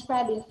 and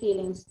describing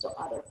feelings to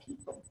other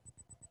people.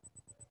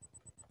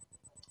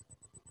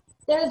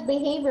 There's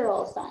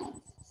behavioral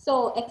signs.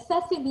 So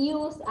excessive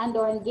use and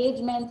or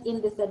engagement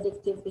in this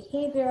addictive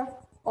behavior,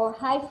 or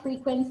high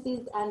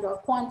frequencies and or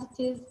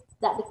quantities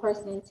that the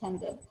person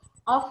intended,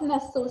 often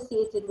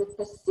associated with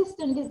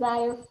persistent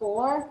desire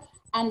for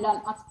and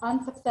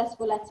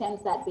unsuccessful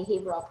attempts at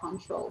behavioral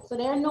control. So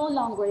they're no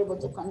longer able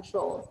to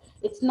control.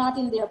 It's not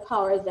in their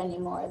powers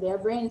anymore. Their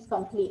brain's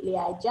completely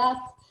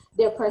hijacked.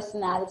 Their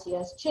personality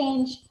has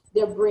changed.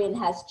 Their brain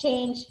has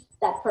changed.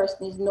 That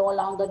person is no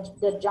longer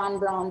the John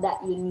Brown that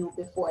you knew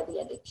before the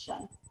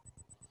addiction.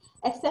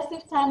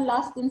 Excessive time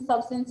lost in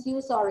substance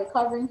use or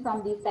recovering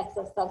from the effects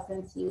of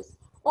substance use,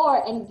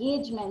 or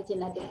engagement in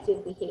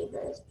addictive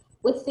behaviors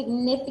with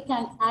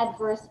significant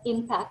adverse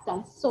impact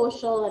on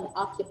social and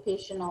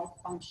occupational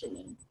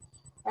functioning.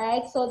 All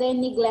right, so they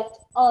neglect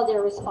all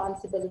their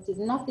responsibilities.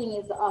 Nothing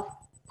is of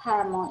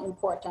paramount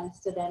importance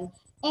to them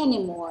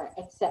anymore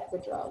except the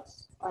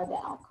drugs or the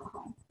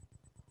alcohol.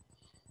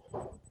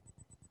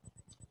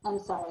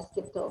 I'm sorry, I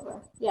skipped over.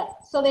 Yeah,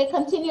 so they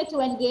continue to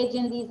engage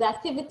in these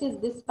activities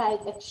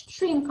despite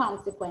extreme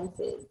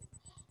consequences.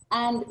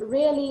 And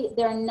really,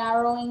 they're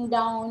narrowing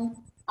down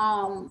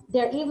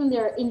their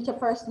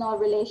interpersonal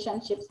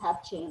relationships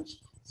have changed.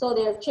 So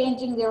they're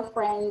changing their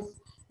friends,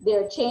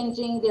 they're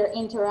changing their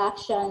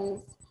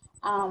interactions,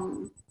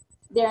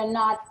 they're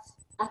not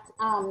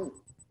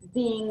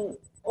being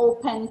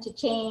open to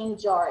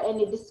change or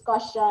any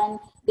discussion,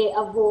 they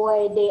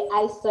avoid, they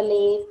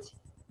isolate,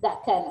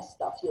 that kind of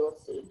stuff you'll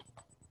see.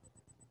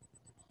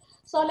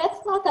 So let's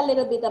talk a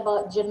little bit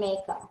about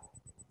Jamaica.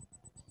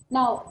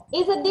 Now,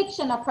 is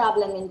addiction a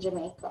problem in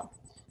Jamaica?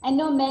 I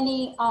know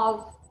many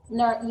of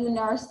you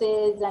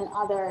nurses and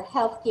other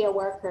healthcare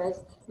workers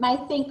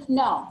might think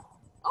no,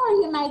 or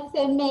you might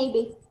say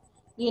maybe,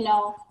 you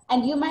know,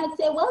 and you might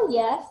say, well,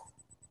 yes,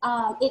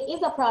 it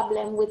is a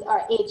problem with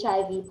our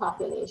HIV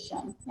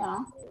population, you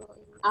know?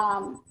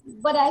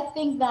 But I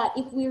think that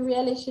if we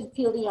really should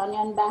peel the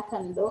onion back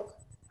and look,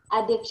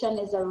 addiction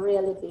is a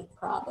really big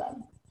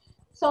problem.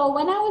 So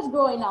when I was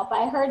growing up,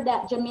 I heard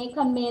that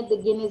Jamaica made the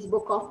Guinness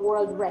Book of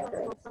World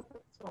Records,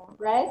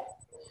 right?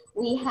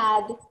 We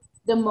had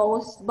the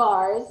most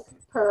bars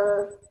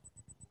per,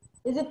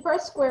 is it per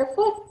square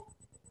foot,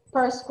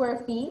 per square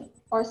feet,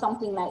 or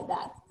something like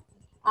that.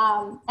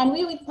 And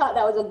we thought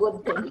that was a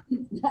good thing.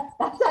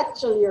 That's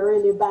actually a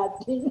really bad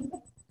thing.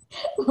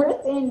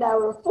 We're saying that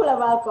we're full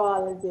of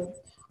alcoholism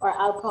or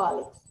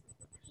alcoholics.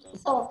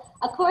 So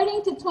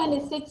according to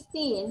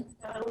 2016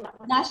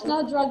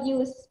 National Drug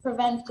Use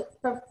Prevalent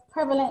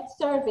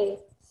Survey,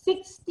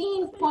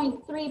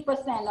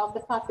 16.3% of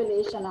the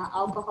population are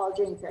alcohol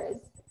drinkers.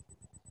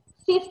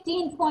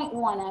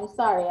 15.1, I'm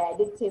sorry, I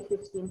did say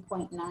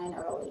 15.9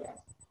 earlier.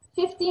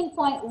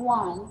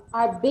 15.1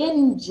 are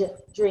binge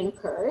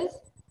drinkers.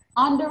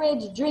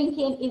 Underage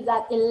drinking is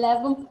at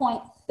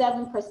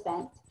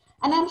 11.7%.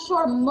 And I'm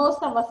sure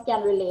most of us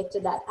can relate to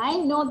that. I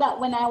know that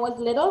when I was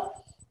little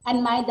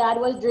and my dad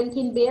was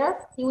drinking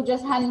beer, he would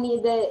just hand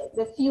me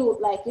the few,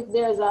 like if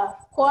there's a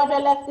quarter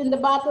left in the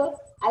bottle,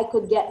 I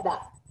could get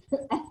that.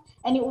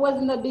 And it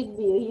wasn't a big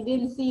deal. He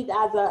didn't see it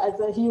as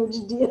a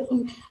huge deal.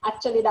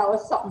 Actually, that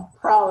was something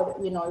proud,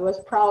 he was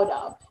proud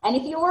of. And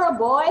if you were a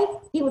boy,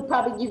 he would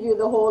probably give you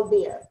the whole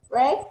beer,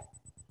 right?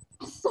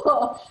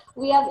 So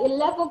we have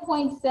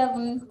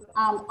 11.7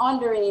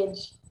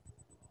 underage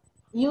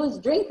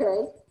used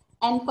drinkers.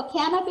 And for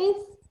cannabis,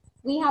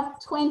 we have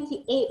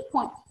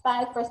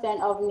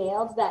 28.5% of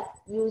males that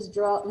use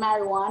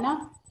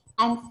marijuana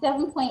and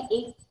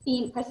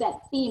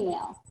 7.8%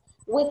 female.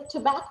 With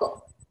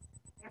tobacco,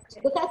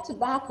 look at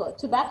tobacco.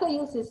 Tobacco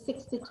use is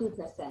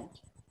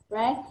 62%,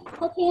 right?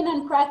 Cocaine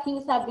and crack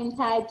use have been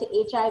tied to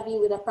HIV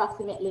with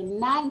approximately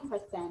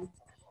 9%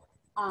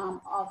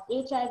 of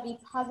HIV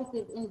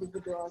positive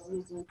individuals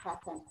using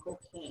crack and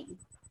cocaine.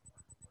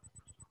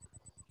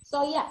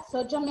 So yeah,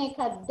 so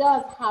Jamaica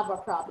does have a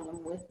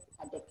problem with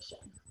addiction.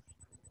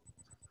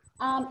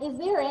 Is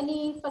there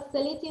any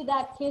facility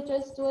that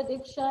caters to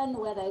addiction,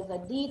 whether it's a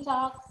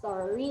detox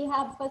or a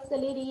rehab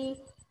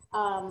facility,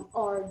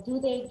 or do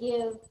they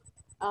give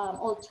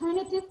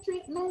alternative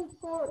treatment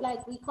for,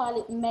 like we call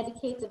it,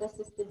 medicated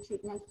assisted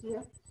treatment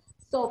here?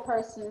 So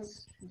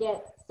persons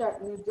get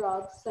certain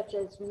drugs, such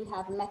as we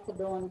have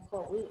methadone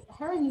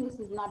heroin use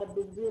is not a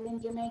big deal in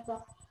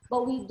Jamaica,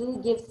 but we do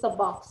give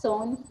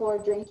Suboxone for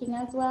drinking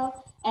as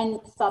well, and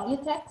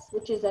Subutex,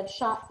 which is a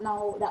shot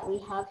now that we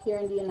have here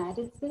in the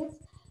United States.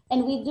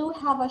 And we do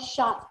have a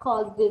shot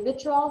called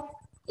Vivitrol.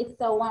 It's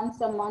a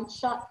once a month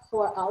shot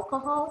for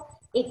alcohol.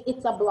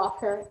 It's a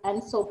blocker,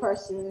 and so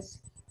persons,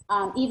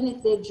 even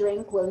if they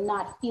drink, will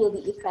not feel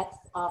the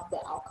effects of the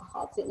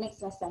alcohol. So it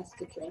makes no sense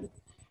to drink.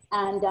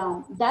 And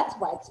that's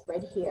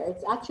widespread here.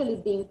 It's actually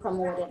being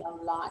promoted a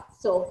lot.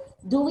 So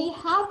do we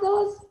have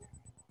those?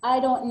 I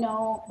don't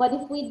know. But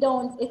if we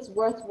don't, it's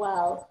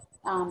worthwhile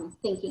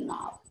thinking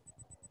of.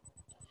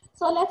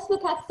 So let's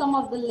look at some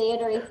of the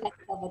later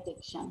effects of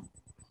addiction.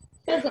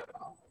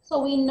 Physical. So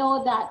we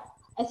know that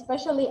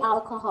especially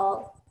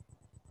alcohol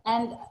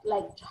and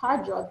like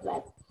hard drugs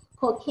like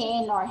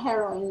cocaine or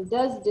heroin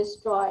does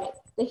destroy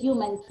the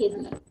human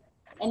kidney,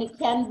 and it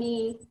can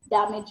be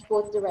damaged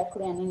both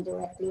directly and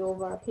indirectly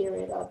over a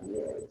period of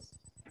years.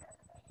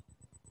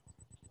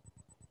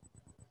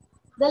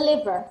 The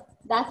liver,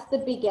 that's the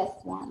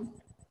biggest one.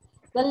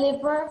 The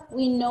liver,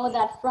 we know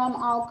that from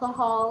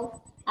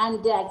alcohol and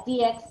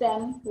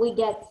DXM, we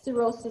get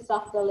cirrhosis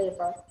of the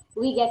liver.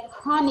 We get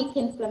chronic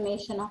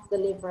inflammation of the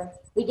liver.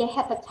 We get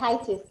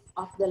hepatitis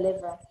of the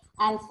liver,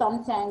 and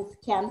sometimes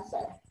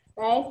cancer,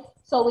 right?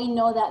 So we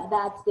know that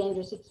that's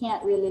dangerous. You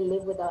can't really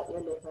live without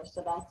your liver,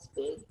 so that's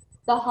big.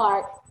 The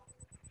heart.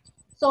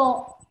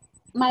 So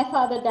my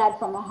father died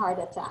from a heart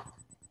attack,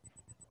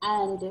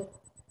 and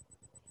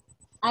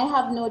I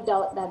have no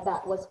doubt that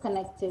that was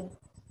connected,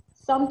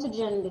 some to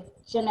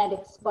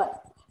genetics,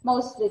 but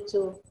mostly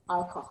to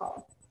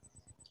alcohol.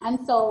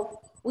 And so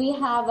we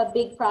have a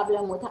big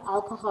problem with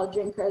alcohol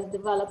drinkers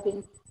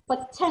developing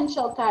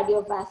potential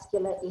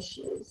cardiovascular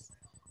issues.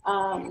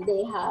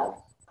 They have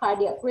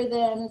cardiac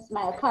rhythms,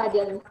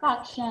 myocardial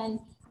infarction,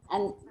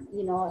 and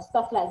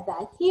stuff like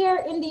that. Here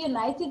in the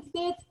United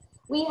States,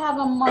 we have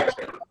a much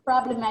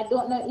problem. I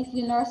don't know if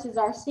you nurses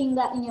are seeing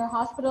that in your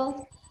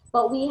hospitals,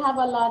 but we have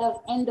a lot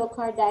of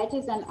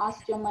endocarditis and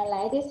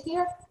osteomyelitis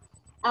here.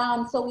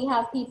 So we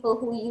have people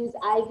who use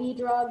IV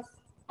drugs,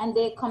 and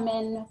they come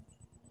in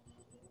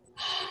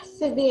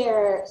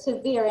severe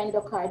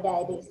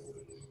endocarditis,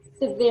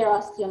 severe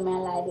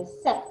osteomyelitis,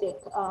 septic,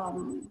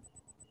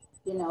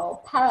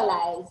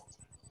 paralyzed,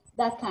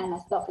 that kind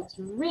of stuff. It's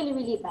really,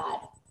 really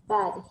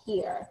bad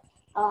here.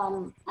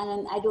 And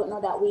I don't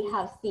know that we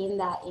have seen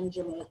that in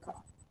Jamaica.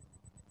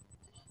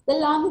 The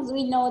lungs,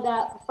 we know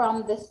that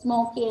from the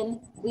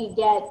smoking, we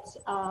get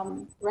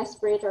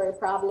respiratory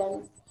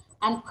problems.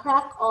 And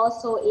crack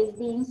also is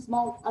being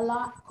smoked a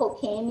lot.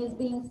 Cocaine is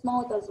being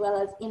smoked as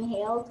well as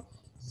inhaled.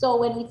 So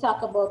when we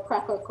talk about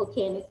crack or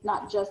cocaine, it's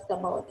not just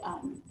about,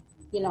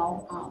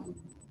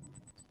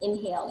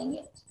 inhaling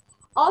it.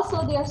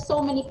 Also, there are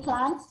so many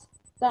plants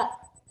that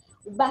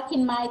back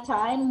in my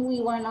time,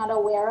 we were not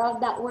aware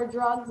of that were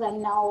drugs,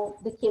 and now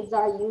the kids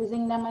are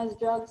using them as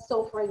drugs.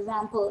 So for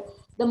example,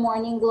 the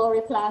morning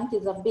glory plant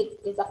is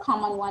a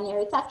common one here.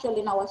 It's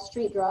actually now a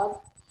street drug.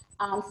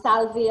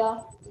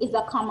 Salvia is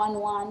a common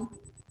one.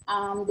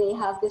 They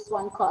have this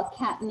one called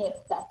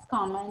catnip that's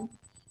common.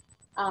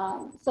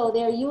 So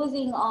they're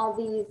using all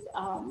these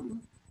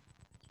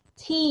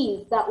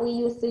teas that we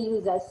used to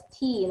use as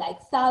tea, like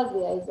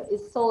salvia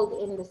is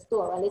sold in the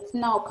store. Well, it's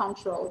now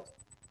controlled,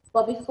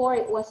 but before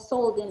it was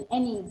sold in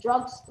any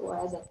drugstore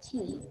as a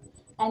tea,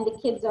 and the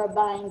kids are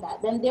buying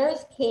that. Then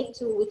there's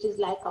K2, which is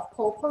like a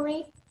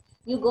potpourri.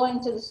 You go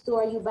into the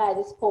store, you buy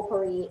this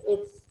potpourri.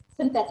 It's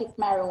synthetic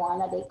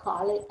marijuana, they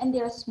call it, and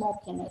they're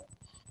smoking it.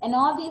 And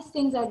all these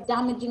things are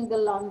damaging the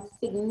lungs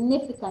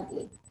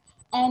significantly.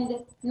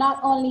 And not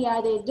only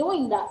are they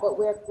doing that, but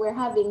we're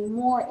having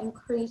more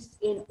increase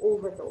in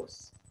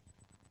overdose.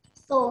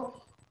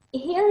 So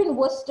here in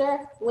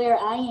Worcester, where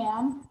I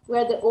am,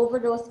 we're the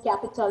overdose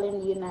capital in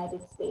the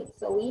United States.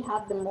 So we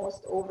have the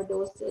most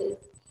overdoses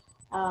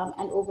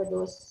and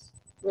overdose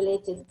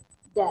related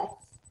deaths.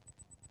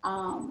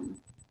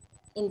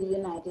 in the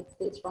United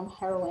States from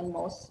heroin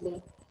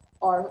mostly,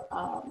 or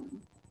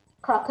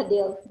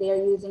crocodile. They are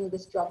using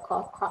this drug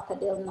called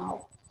crocodile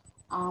now,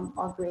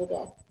 or grade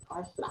F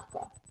or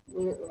flapper.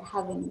 We're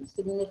having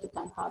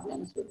significant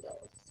problems with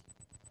those.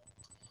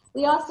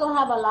 We also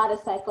have a lot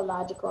of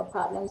psychological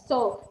problems.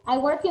 So I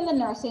work in the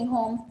nursing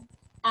home,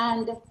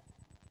 and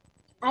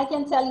I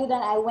can tell you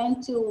that I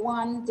went to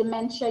one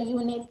dementia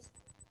unit,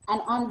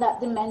 and on that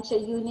dementia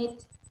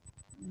unit,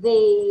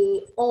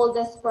 the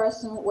oldest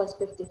person was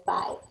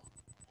 55.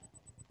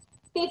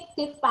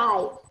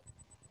 55.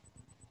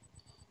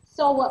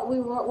 So what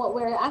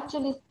we're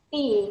actually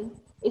seeing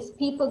is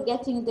people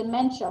getting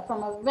dementia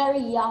from a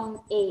very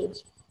young age,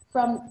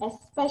 from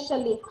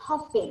especially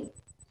huffing.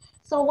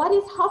 So what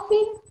is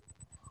huffing?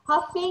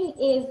 Huffing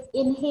is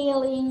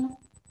inhaling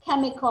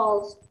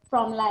chemicals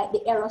from like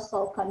the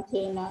aerosol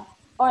container,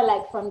 or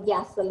like from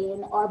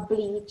gasoline or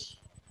bleach.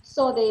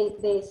 So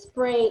they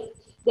spray,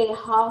 they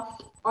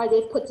huff, or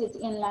they put it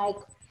in like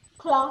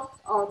cloth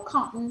or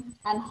cotton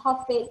and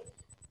huff it,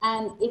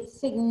 and it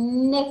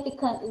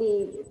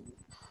significantly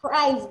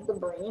fries the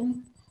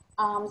brain.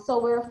 So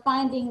we're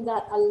finding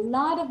that a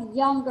lot of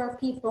younger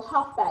people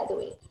huff, by the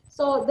way.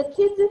 So the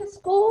kids in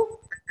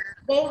school,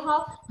 they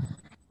huff.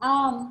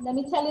 Let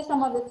me tell you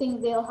some of the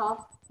things they'll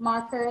have: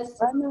 markers,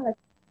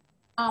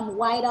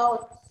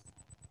 whiteouts,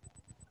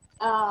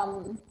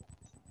 um,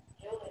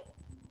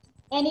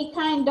 any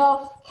kind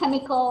of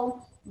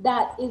chemical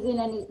that is in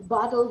any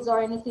bottles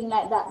or anything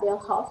like that, they'll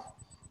huff.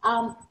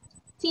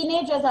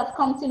 Teenagers have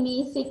come to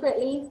me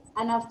secretly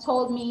and have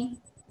told me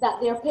that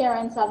their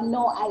parents have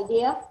no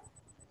idea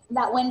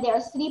that when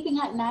they're sleeping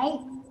at night,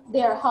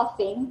 they're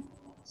huffing.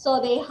 So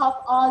they huff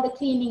all the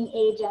cleaning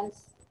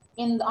agents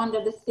under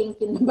the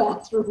sink in the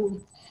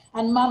bathroom.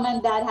 And mom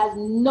and dad has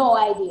no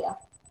idea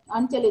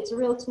until it's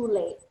real too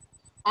late.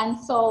 And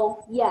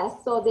so, yes,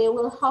 so they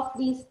will huff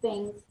these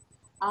things.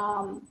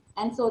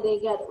 And so they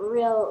get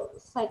real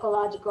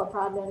psychological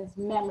problems,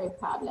 memory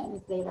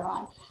problems later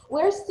on.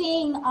 We're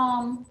seeing,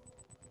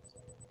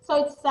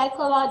 so it's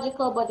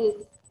psychological, but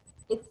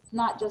it's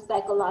not just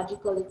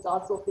psychological, it's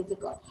also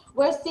physical.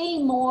 We're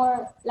seeing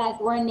more like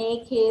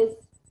Wernicke's,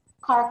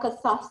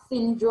 Carcassonne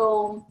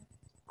syndrome,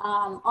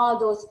 all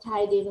those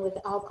tied in with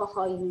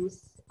alcohol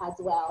use as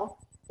well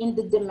in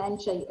the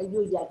dementia,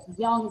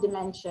 young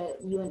dementia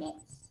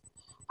units.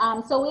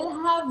 So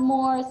we'll have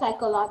more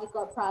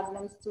psychological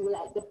problems too,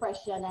 like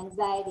depression,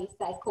 anxiety,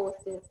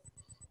 psychosis,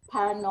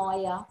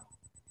 paranoia.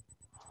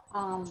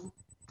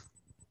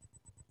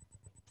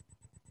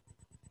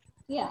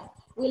 Yeah,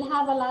 we'll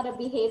have a lot of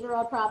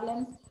behavioral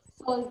problems.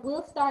 So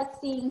we'll start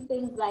seeing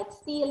things like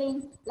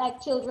stealing,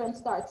 like children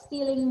start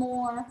stealing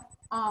more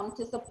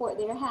to support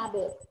their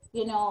habit.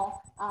 You know,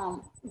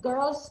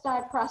 girls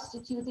start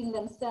prostituting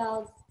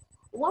themselves.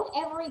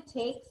 Whatever it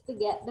takes to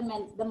get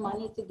the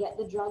money to get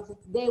the drugs,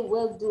 they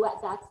will do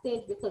at that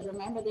stage, because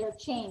remember, they're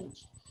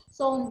changed.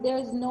 So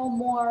there's no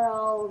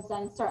morals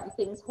and certain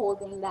things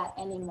holding that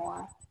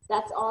anymore.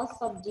 That's all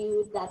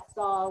subdued. That's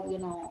all, you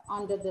know,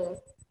 under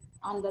the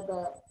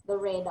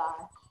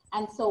radar.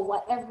 And so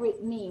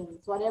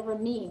whatever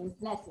means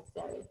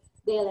necessary,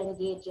 they'll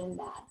engage in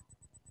that.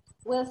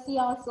 We'll see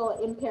also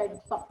impaired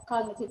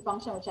cognitive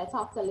function, which I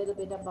talked a little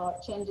bit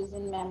about: changes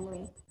in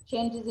memory,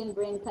 changes in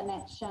brain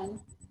connection,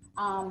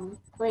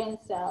 brain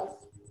cells.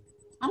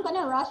 I'm going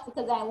to rush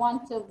because I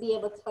want to be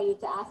able for you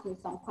to ask me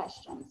some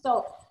questions.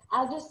 So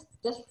I'll just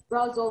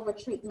browse over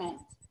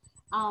treatment.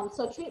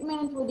 So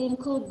treatment would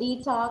include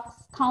detox,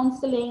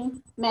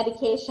 counseling,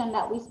 medication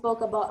that we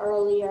spoke about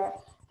earlier,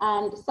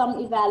 and some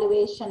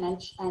evaluation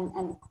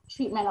and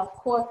treatment of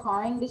core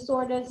occurring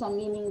disorders, so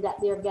meaning that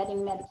they're getting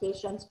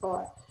medications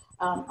for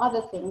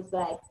other things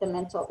like the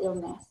mental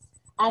illness,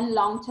 and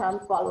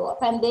long-term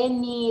follow-up. And they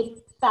need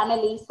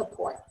family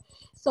support.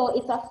 So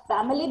it's a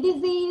family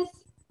disease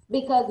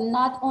because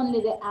not only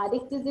the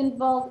addict is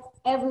involved,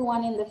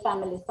 everyone in the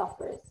family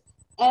suffers.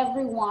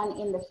 Everyone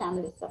in the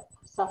family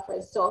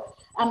suffers. So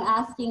I'm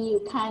asking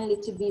you kindly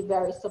to be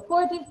very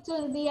supportive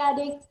to the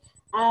addict,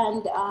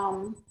 and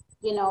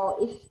you know,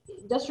 if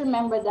just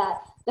remember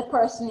that the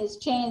person is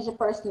changed, the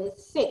person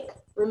is sick.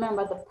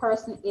 Remember, the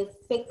person is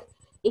sick.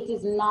 It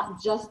is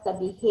not just a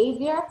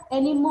behavior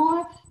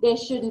anymore. They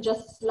shouldn't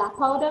just slap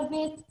out of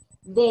it.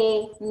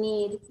 They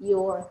need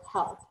your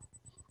help.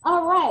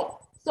 All right,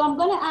 so I'm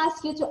going to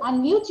ask you to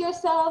unmute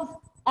yourselves,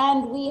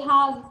 and we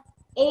have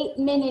 8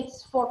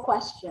 minutes for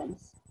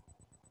questions.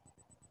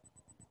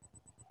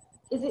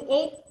 Is it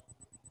 8?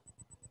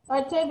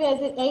 Ortavia,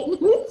 is it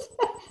 8 minutes?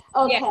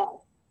 Okay.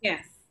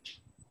 Yes.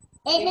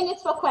 8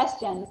 minutes for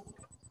questions.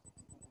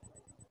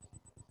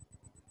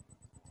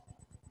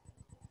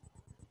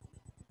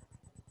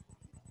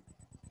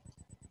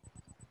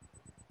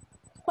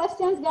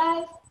 Questions,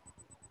 guys?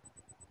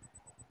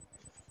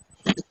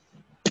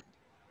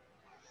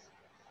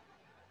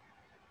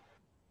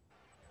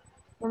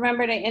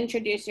 Remember to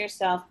introduce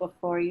yourself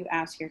before you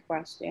ask your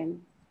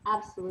question.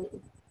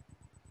 Absolutely.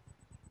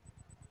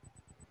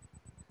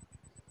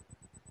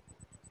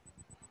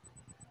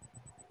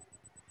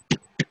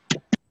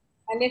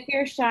 And if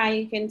you're shy,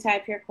 you can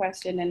type your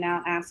question and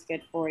I'll ask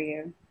it for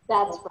you.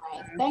 That's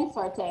right. Thanks,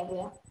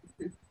 Artavia.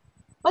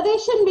 But they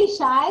shouldn't be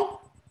shy.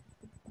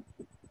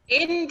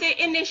 In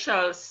the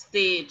initial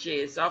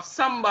stages of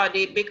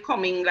somebody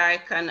becoming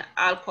like an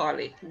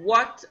alcoholic,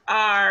 what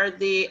are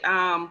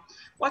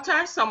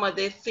some of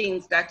the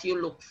things that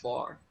you look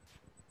for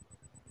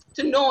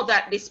to know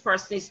that this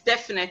person is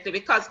definitely,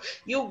 because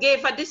you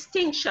gave a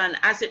distinction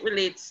as it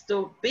relates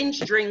to binge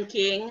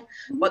drinking,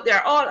 but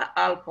they're all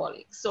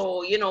alcoholics.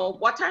 So, you know,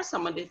 what are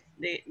some of the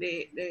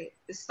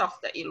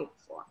stuff that you look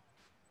for?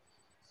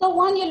 So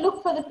one, you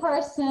look for the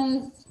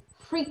person's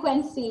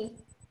frequency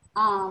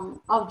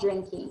of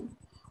drinking,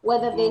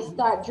 whether they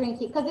start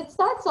drinking, because it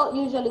starts out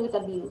usually with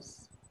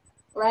abuse,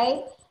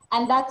 right?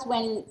 And that's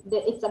when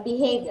it's a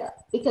behavior,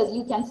 because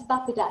you can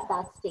stop it at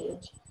that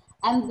stage.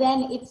 And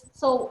then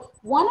so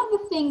one of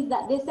the things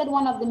that they said,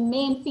 one of the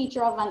main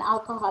feature of an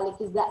alcoholic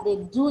is that they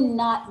do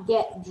not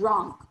get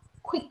drunk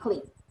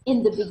quickly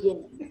in the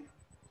beginning.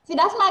 See,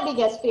 that's my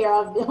biggest fear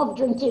of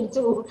drinking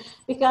too,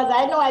 because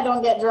I know I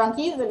don't get drunk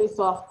easily.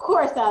 So of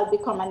course I'll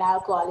become an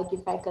alcoholic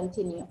if I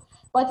continue.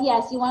 But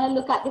yes, you want to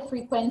look at the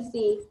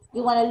frequency.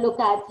 You want to look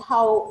at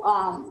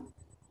how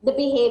the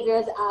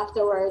behaviors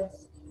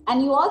afterwards.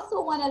 And you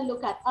also want to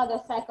look at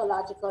other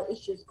psychological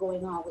issues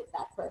going on with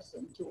that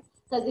person too.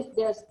 Because if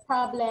there's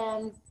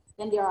problems,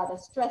 then there are other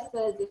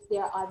stresses. If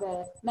there are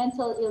other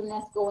mental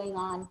illness going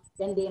on,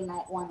 then they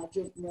might want to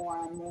drink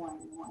more and more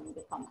and more and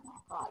become an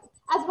alcoholic.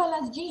 As well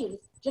as genes,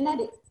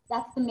 genetics,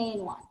 that's the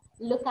main one.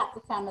 Look at the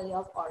family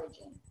of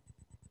origin.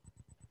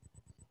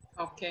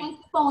 Okay. Thank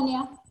you,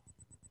 Sonia.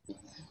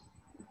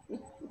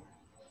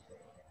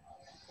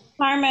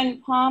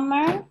 Carmen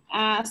Palmer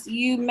asks,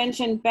 you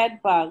mentioned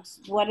bed bugs.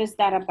 What is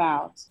that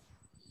about?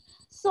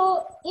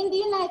 So in the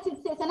United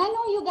States, and I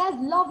know you guys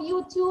love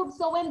YouTube,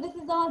 so when this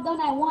is all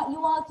done, I want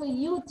you all to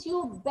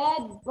YouTube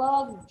bed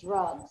bug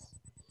drugs.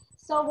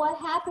 So what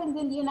happens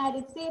in the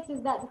United States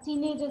is that the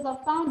teenagers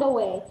have found a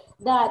way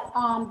that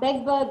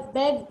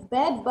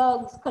bed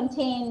bugs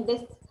contain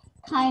this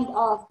kind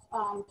of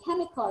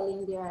chemical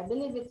in there. I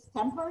believe it's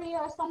temporary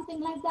or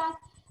something like that.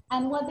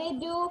 And what they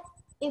do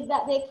is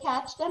that they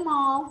catch them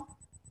all,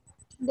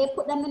 they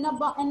put them in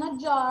a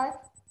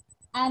jar,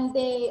 and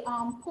they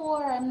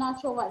pour, I'm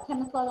not sure what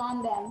chemical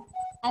on them,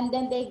 and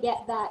then they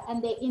get that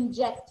and they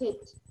inject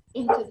it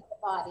into their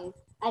bodies,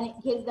 and it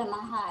gives them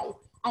a high,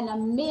 and a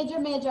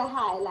major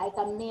high, like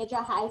a major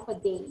high for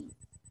days.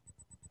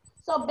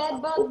 So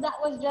bed bugs that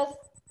was just,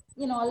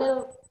 you know, a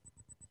little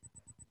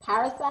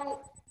parasite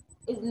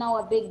is now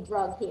a big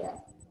drug here.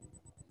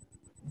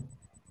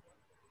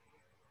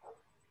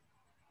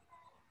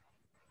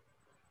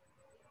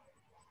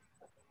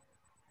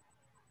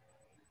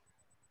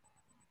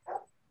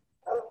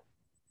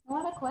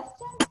 What a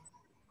question?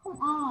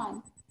 Come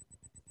on.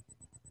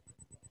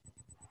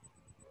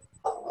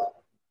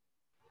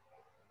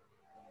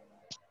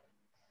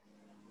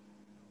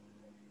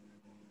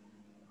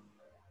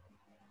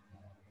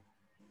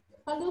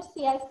 But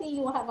Lucy, I see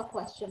you have a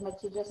question, but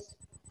you're just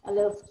a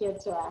little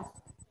scared to ask.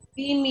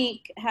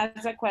 Meek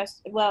has a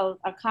question, well,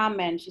 a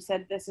comment. She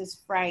said, this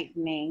is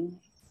frightening.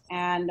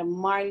 And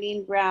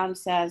Marlene Brown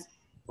says,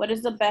 what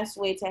is the best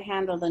way to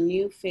handle the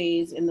new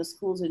phase in the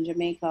schools in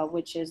Jamaica,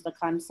 which is the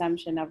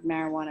consumption of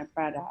marijuana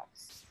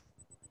products?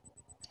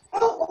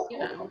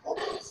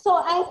 So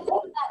I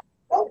think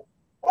that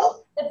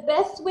the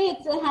best way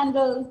to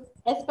handle,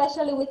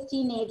 especially with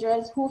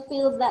teenagers who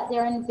feels that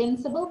they're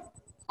invincible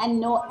and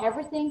know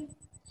everything,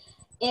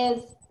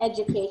 is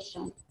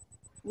education.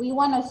 We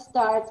want to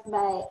start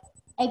by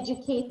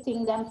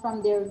educating them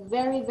from they're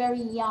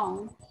very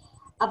young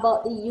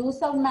about the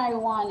use of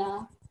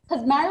marijuana,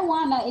 because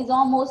marijuana is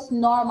almost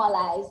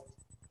normalized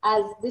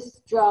as this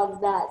drug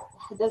that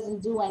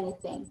doesn't do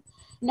anything.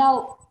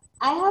 Now,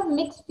 I have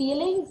mixed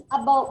feelings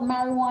about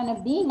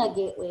marijuana being a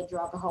gateway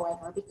drug,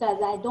 however,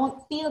 because I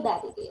don't feel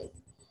that it is.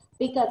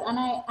 Because,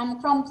 and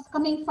from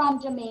coming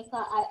from Jamaica,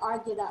 I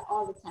argue that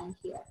all the time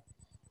here.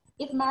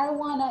 If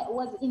marijuana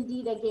was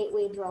indeed a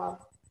gateway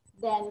drug,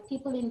 then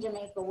people in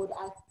Jamaica would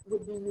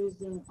be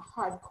using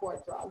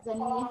hardcore drugs.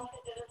 And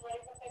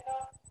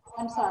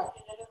I'm sorry.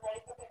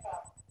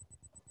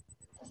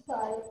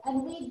 Sorry.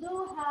 And we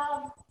do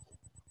have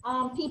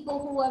people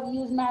who have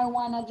used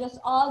marijuana just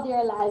all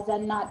their lives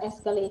and not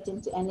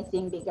escalating to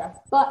anything bigger.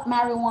 But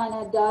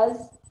marijuana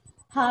does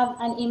have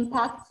an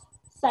impact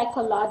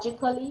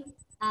psychologically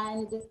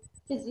and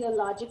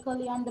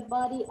physiologically on the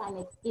body, and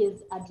it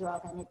is a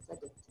drug and it's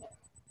addictive.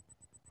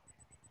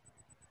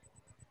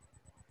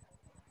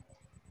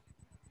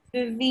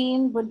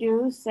 Vivine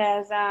Boudou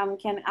says,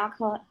 can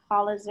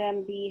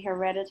alcoholism be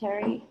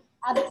hereditary?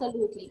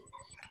 Absolutely.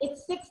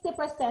 It's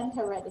 60%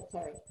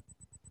 hereditary.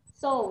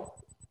 So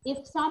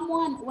if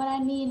someone, what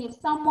I mean, if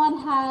someone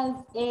has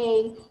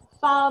a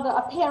father,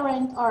 a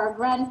parent or a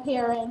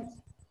grandparent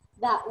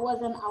that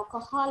was an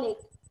alcoholic,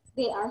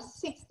 they are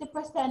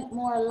 60%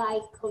 more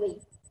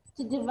likely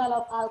to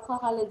develop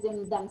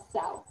alcoholism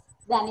themselves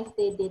than if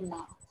they did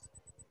not.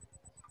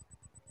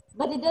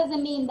 but it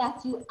doesn't mean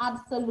that you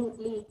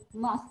absolutely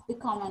must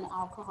become an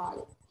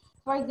alcoholic.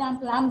 For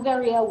example, I'm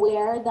very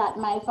aware that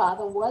my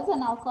father was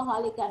an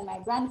alcoholic and my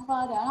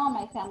grandfather and all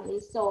my family.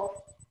 So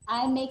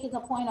I make it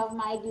a point of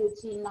my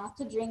duty not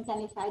to drink.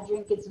 And if I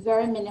drink, it's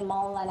very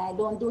minimal and I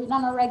don't do it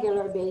on a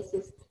regular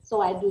basis.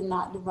 So I do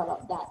not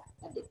develop that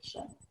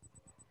addiction.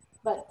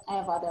 But I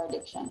have other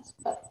addictions,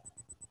 but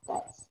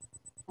that's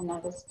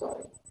another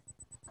story.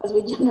 Because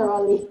we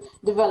generally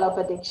develop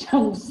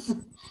addictions.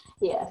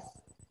 Yes.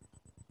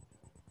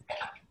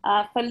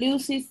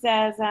 Felucy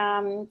says,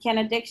 can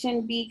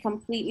addiction be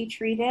completely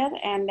treated?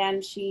 And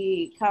then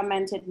she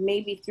commented,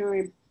 maybe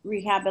through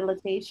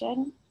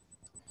rehabilitation.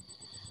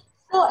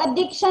 So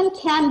addiction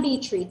can be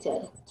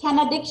treated. Can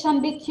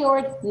addiction be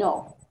cured?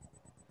 No.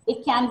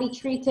 It can be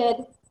treated.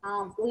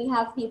 We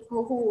have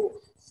people who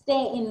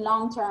stay in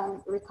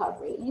long-term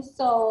recovery.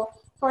 So,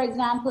 for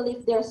example,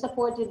 if they're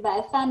supported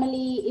by a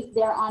family, if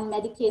they're on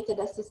medicated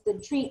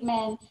assisted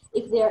treatment,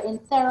 if they're in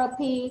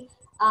therapy,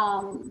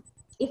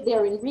 if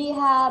they're in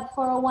rehab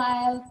for a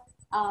while,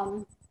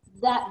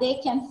 that they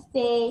can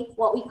stay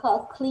what we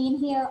call clean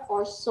here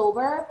or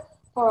sober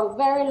for a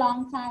very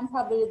long time,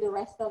 probably the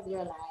rest of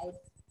their lives.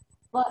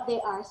 But they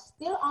are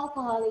still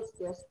alcoholics,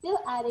 they're still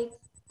addicts,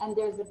 and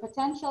there's the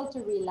potential to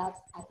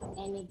relapse at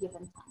any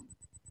given time.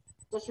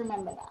 Just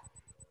remember that.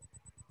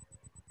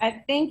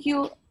 I think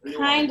you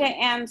kind of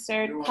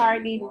answered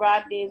Carleen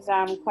Rodney's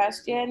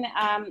question.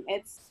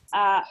 It's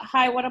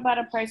hi. What about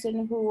a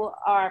person who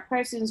are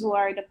persons who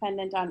are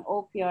dependent on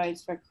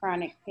opioids for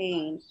chronic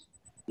pain?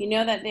 You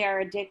know that they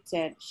are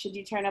addicted. Should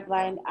you turn a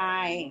blind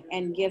eye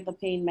and give the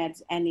pain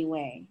meds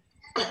anyway?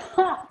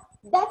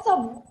 That's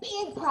a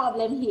big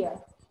problem here.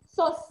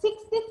 So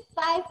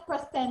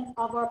 65%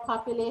 of our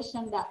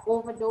population that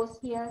overdose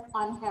here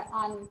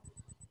on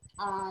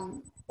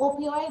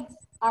opioids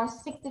are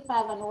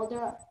 65 and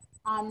older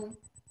on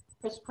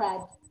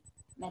prescribed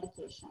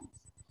medications.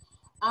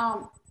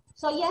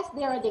 So yes,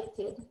 they're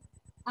addicted.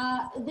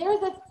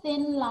 There's a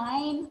thin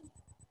line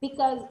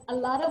because a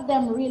lot of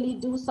them really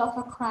do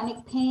suffer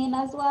chronic pain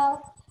as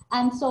well.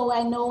 And so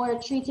I know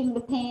we're treating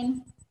the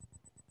pain.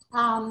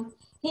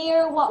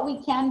 Here, what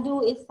we can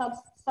do is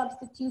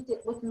substitute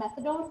it with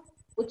methadone,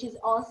 which is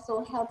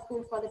also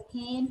helpful for the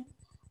pain.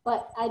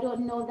 But I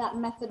don't know that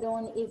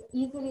methadone is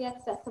easily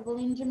accessible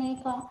in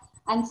Jamaica.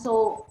 And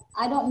so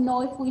I don't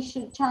know if we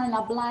should turn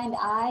a blind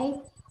eye.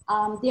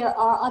 There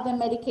are other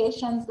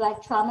medications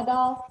like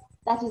tramadol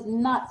that is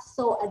not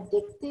so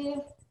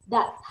addictive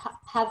that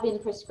have been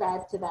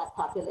prescribed to that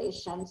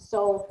population.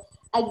 So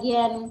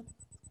again,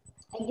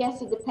 I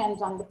guess it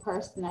depends on the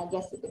person. I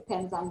guess it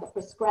depends on the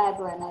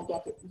prescriber, and I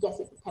guess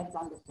it depends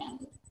on the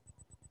family.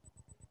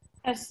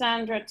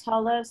 Cassandra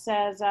Tulla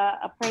says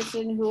a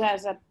person who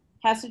has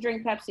to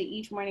drink Pepsi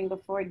each morning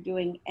before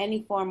doing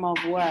any form of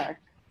work.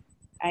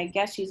 I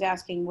guess she's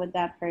asking, would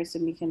that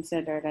person be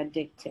considered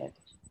addicted?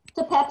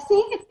 To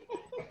Pepsi?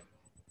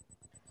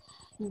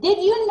 Did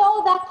you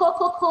know that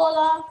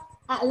Coca-Cola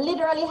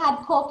literally had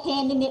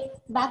cocaine in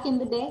it back in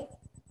the day?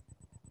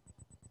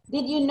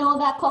 Did you know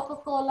that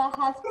Coca-Cola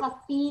has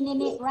caffeine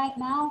in it right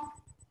now?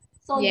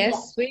 So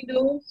yes, we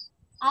do.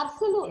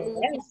 Absolutely,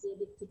 Yes. you can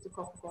be addicted to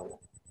Coca-Cola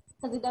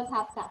because it does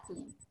have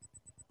caffeine.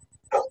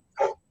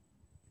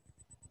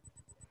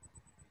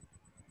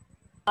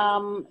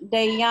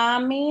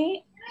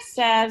 Dayami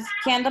says,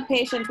 can the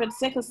patient with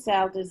sickle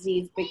cell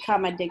disease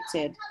become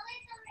addicted?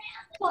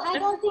 Well, I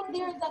don't think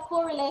there is a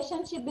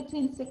correlation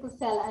between sickle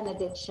cell and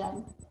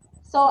addiction.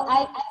 So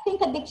I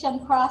think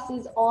addiction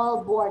crosses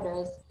all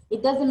borders.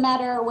 It doesn't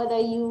matter whether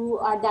you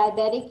are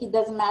diabetic. It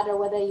doesn't matter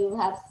whether you're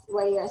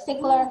a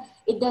sickler.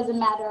 It doesn't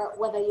matter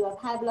whether you have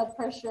high blood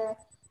pressure.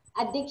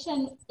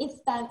 Addiction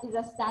is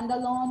a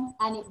standalone,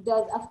 and it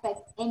does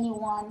affect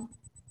anyone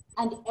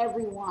and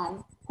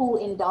everyone who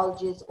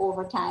indulges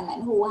over time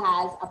and who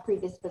has a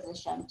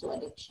predisposition to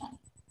addiction.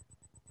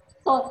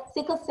 So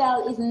sickle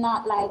cell is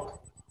not like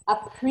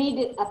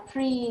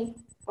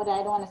what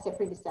I don't want to say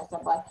predecessor,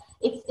 but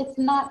it's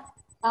not,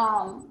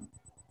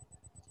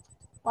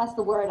 what's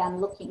the word I'm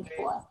looking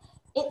for?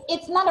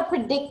 It's not a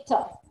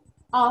predictor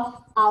of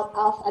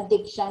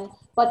addiction,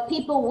 but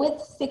people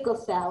with sickle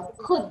cell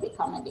could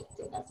become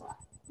addicted as well.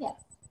 Yes.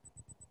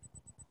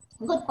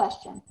 Good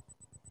question.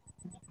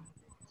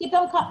 Keep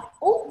them coming.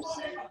 Oops.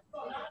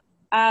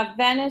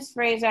 Venice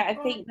Fraser, I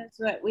think that's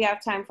what we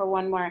have time for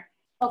one more.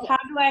 Okay. How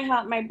do I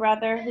help my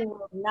brother who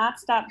will not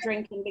stop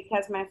drinking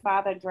because my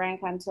father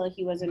drank until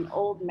he was an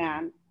old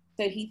man,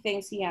 so he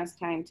thinks he has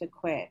time to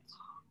quit?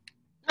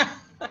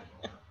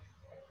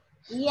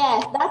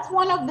 Yes, that's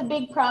one of the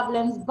big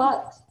problems,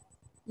 but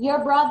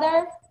your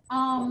brother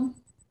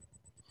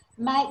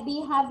might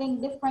be having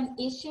different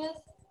issues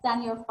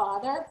than your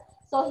father.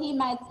 So he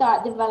might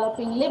start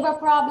developing liver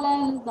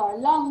problems or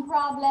lung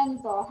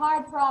problems or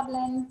heart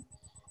problems.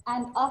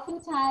 And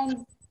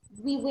oftentimes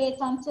we wait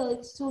until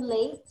it's too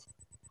late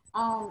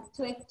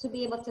to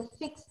be able to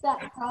fix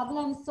that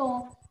problem.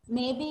 So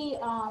maybe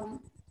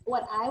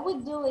what I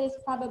would do is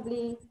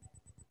probably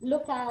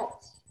look at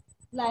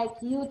like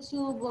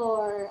YouTube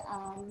or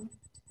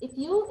If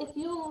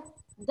you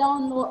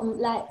download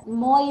like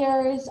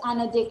Moyer's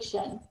on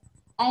addiction,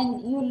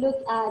 and you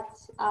look at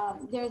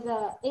there's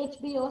a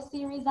HBO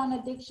series on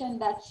addiction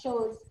that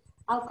shows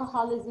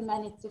alcoholism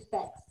and its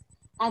effects,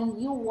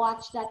 and you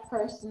watch that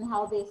person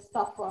how they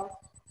suffer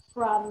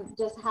from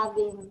just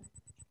having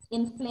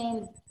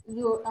inflamed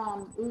your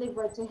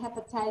liver to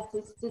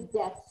hepatitis to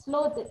death,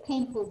 slow the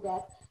painful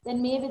death,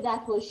 then maybe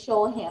that will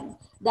show him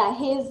that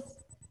his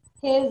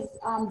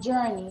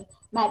journey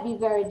might be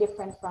very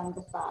different from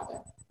the father.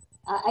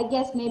 I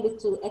guess maybe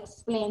to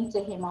explain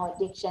to him how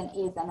addiction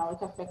is and how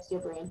it affects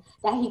your brain,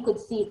 that he could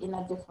see it in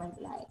a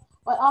different light.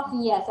 But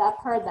often, yes, I've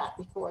heard that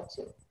before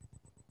too.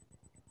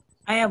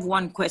 I have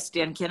one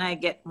question. Can I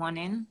get one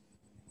in?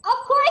 Of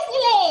course,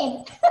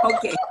 Elaine.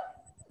 Okay.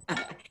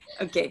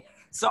 Okay.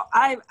 So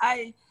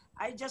I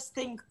just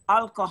think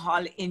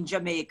alcohol in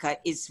Jamaica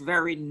is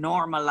very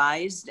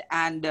normalized.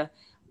 And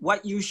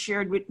what you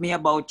shared with me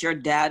about your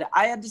dad,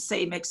 I had the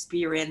same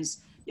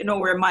experience, you know,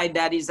 where my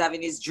dad is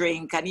having his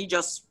drink and he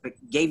just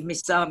gave me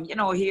some, you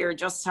know, here,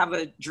 just have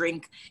a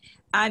drink.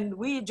 And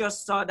we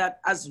just saw that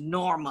as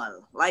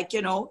normal. Like,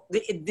 you know,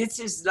 this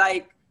is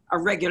like a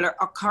regular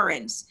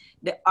occurrence.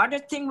 The other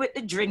thing with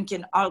the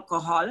drinking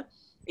alcohol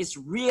is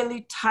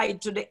really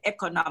tied to the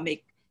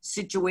economic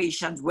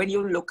situations. When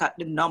you look at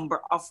the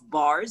number of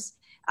bars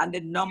and the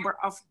number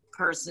of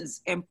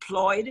persons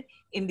employed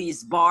in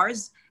these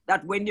bars,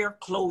 that when they're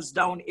closed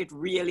down, it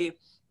really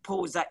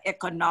poses an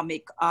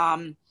economic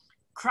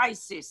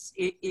crisis,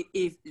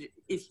 if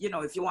you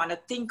know, if you want to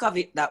think of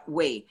it that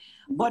way.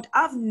 But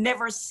I've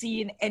never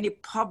seen any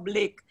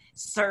public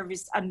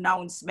service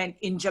announcement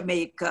in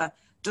Jamaica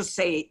to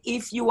say,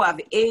 if you have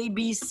A,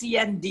 B, C,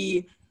 and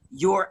D,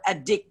 you're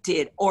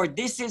addicted, or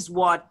this is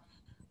what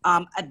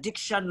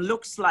addiction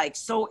looks like.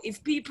 So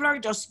if people are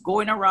just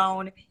going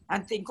around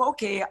and think,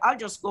 okay, I'll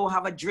just go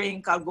have a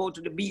drink, I'll go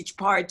to the beach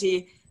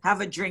party,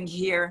 have a drink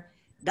here,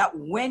 that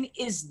when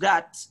is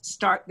that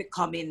start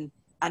becoming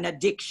an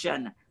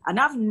addiction? And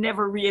I've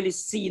never really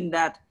seen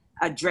that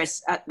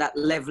addressed at that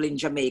level in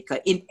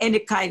Jamaica in any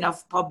kind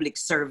of public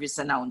service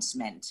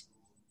announcement.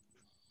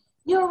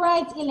 You're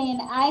right,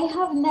 Elaine. I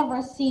have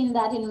never seen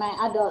that in my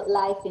adult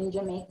life in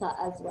Jamaica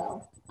as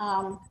well.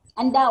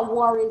 And that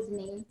worries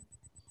me,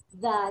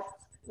 that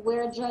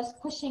we're just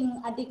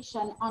pushing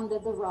addiction under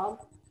the rug.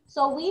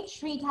 So we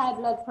treat high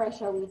blood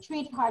pressure, we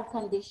treat heart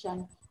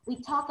condition,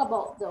 we talk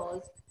about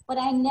those, but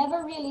I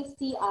never really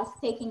see us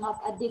taking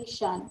up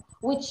addiction,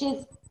 which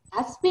is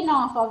a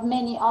spin-off of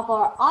many of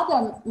our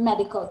other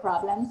medical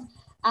problems,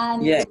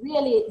 and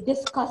really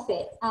discuss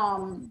it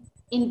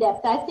in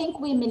depth. I think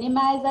we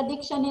minimize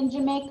addiction in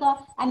Jamaica,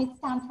 and it's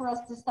time for us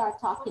to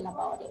start talking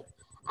about it.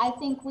 I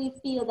think we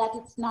feel that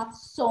it's not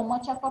so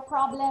much of a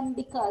problem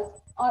because,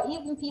 or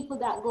even people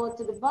that go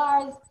to the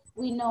bars,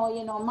 we know,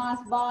 you know, Mas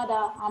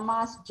Bada and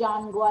Mas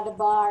John go to the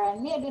bar,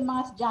 and maybe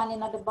Mas John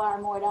in at the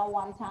bar more than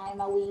one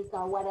time a week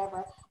or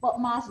whatever, but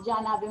Mas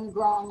John have him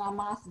growing a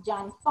Mas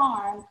John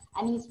farm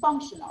and he's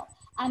functional.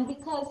 And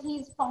because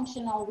he's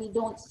functional, we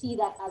don't see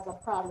that as a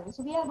problem.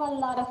 So we have a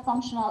lot of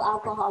functional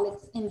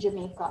alcoholics in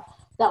Jamaica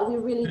that we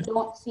really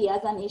don't see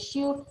as an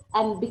issue.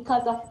 And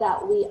because of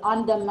that, we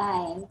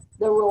undermine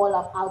the role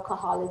of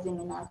alcoholism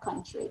in our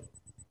country.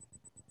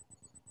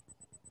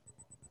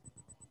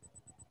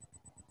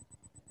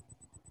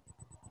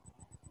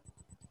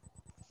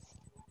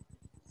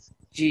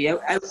 Gee,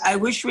 I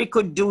wish we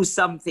could do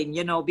something,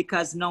 you know,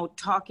 because now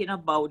talking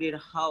about it,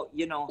 how,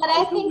 you know, but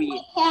I think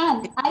we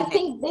can. I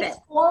think this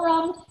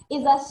forum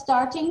is a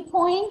starting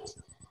point.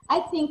 I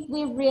think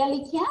we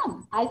really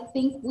can. I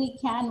think we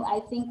can.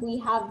 I think we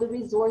have the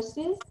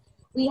resources.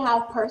 We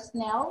have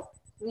personnel.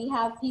 We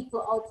have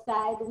people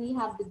outside. We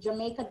have the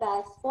Jamaica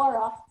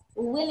diaspora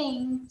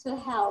willing to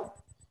help.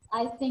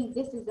 I think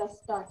this is a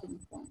starting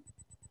point.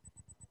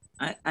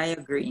 I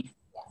agree.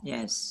 Yeah.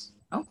 Yes.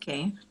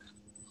 Okay.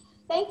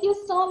 Thank you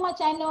so much.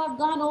 I know I've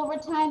gone over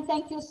time.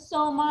 Thank you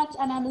so much.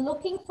 And I'm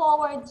looking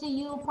forward to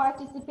you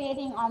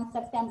participating on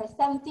September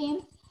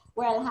 17th,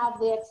 where I'll have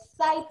the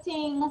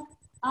exciting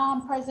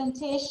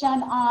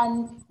presentation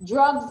on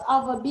drugs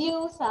of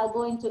abuse. I'll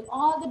go into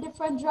all the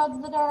different drugs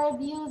that are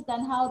abused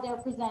and how they're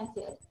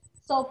presented.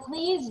 So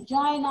please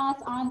join us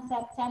on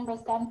September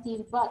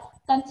 17th, but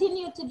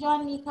continue to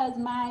join me because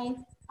my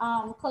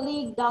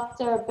colleague,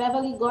 Dr.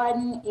 Beverly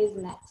Gordon, is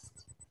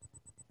next.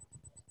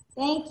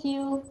 Thank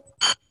you.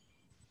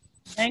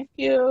 Thank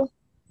you.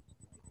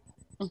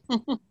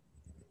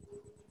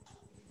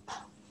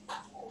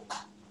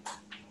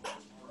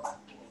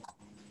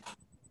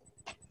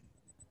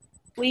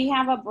 We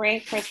have a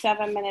break for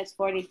 7 minutes,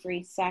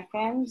 43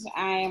 seconds.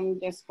 I'm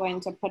just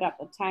going to put up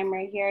the timer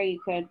here. You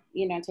could,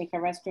 you know, take a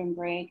restroom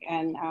break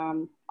and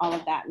all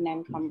of that, and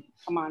then come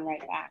on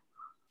right back.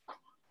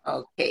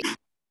 Okay.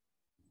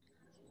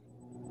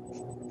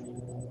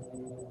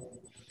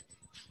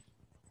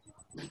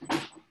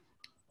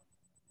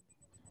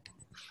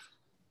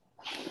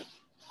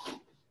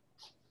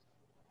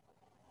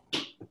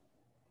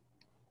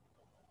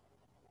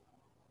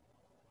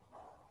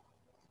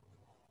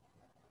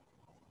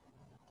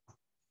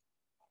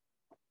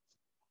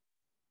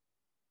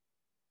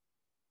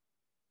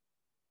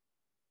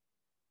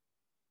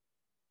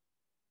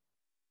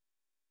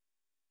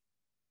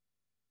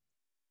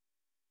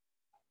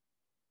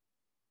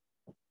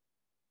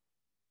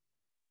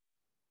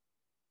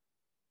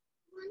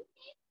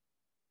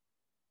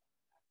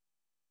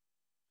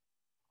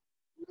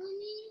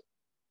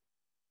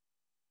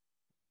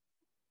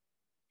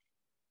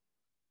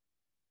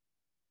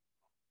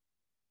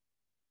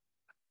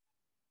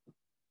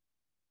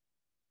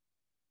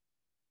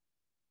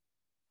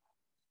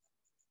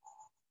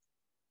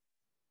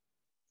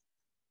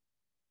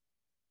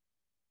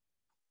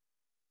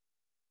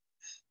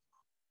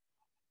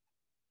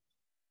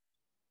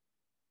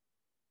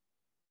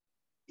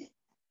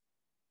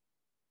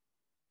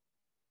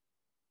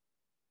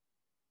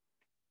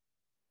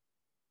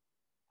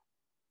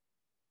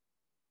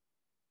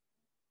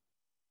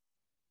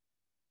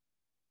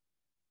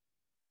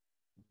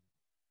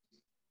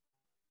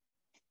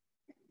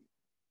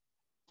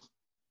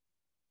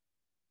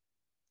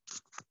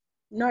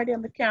 No, dear,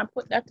 we can't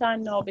put that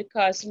on now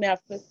because me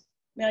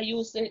I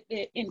use the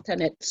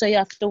internet, so you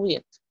have to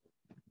wait.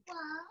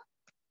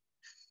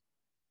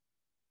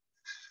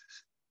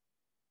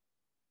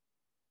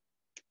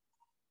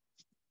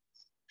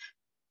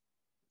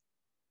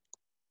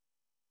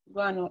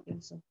 Go on out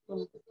there, sir.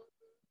 Go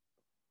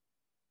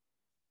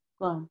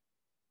on.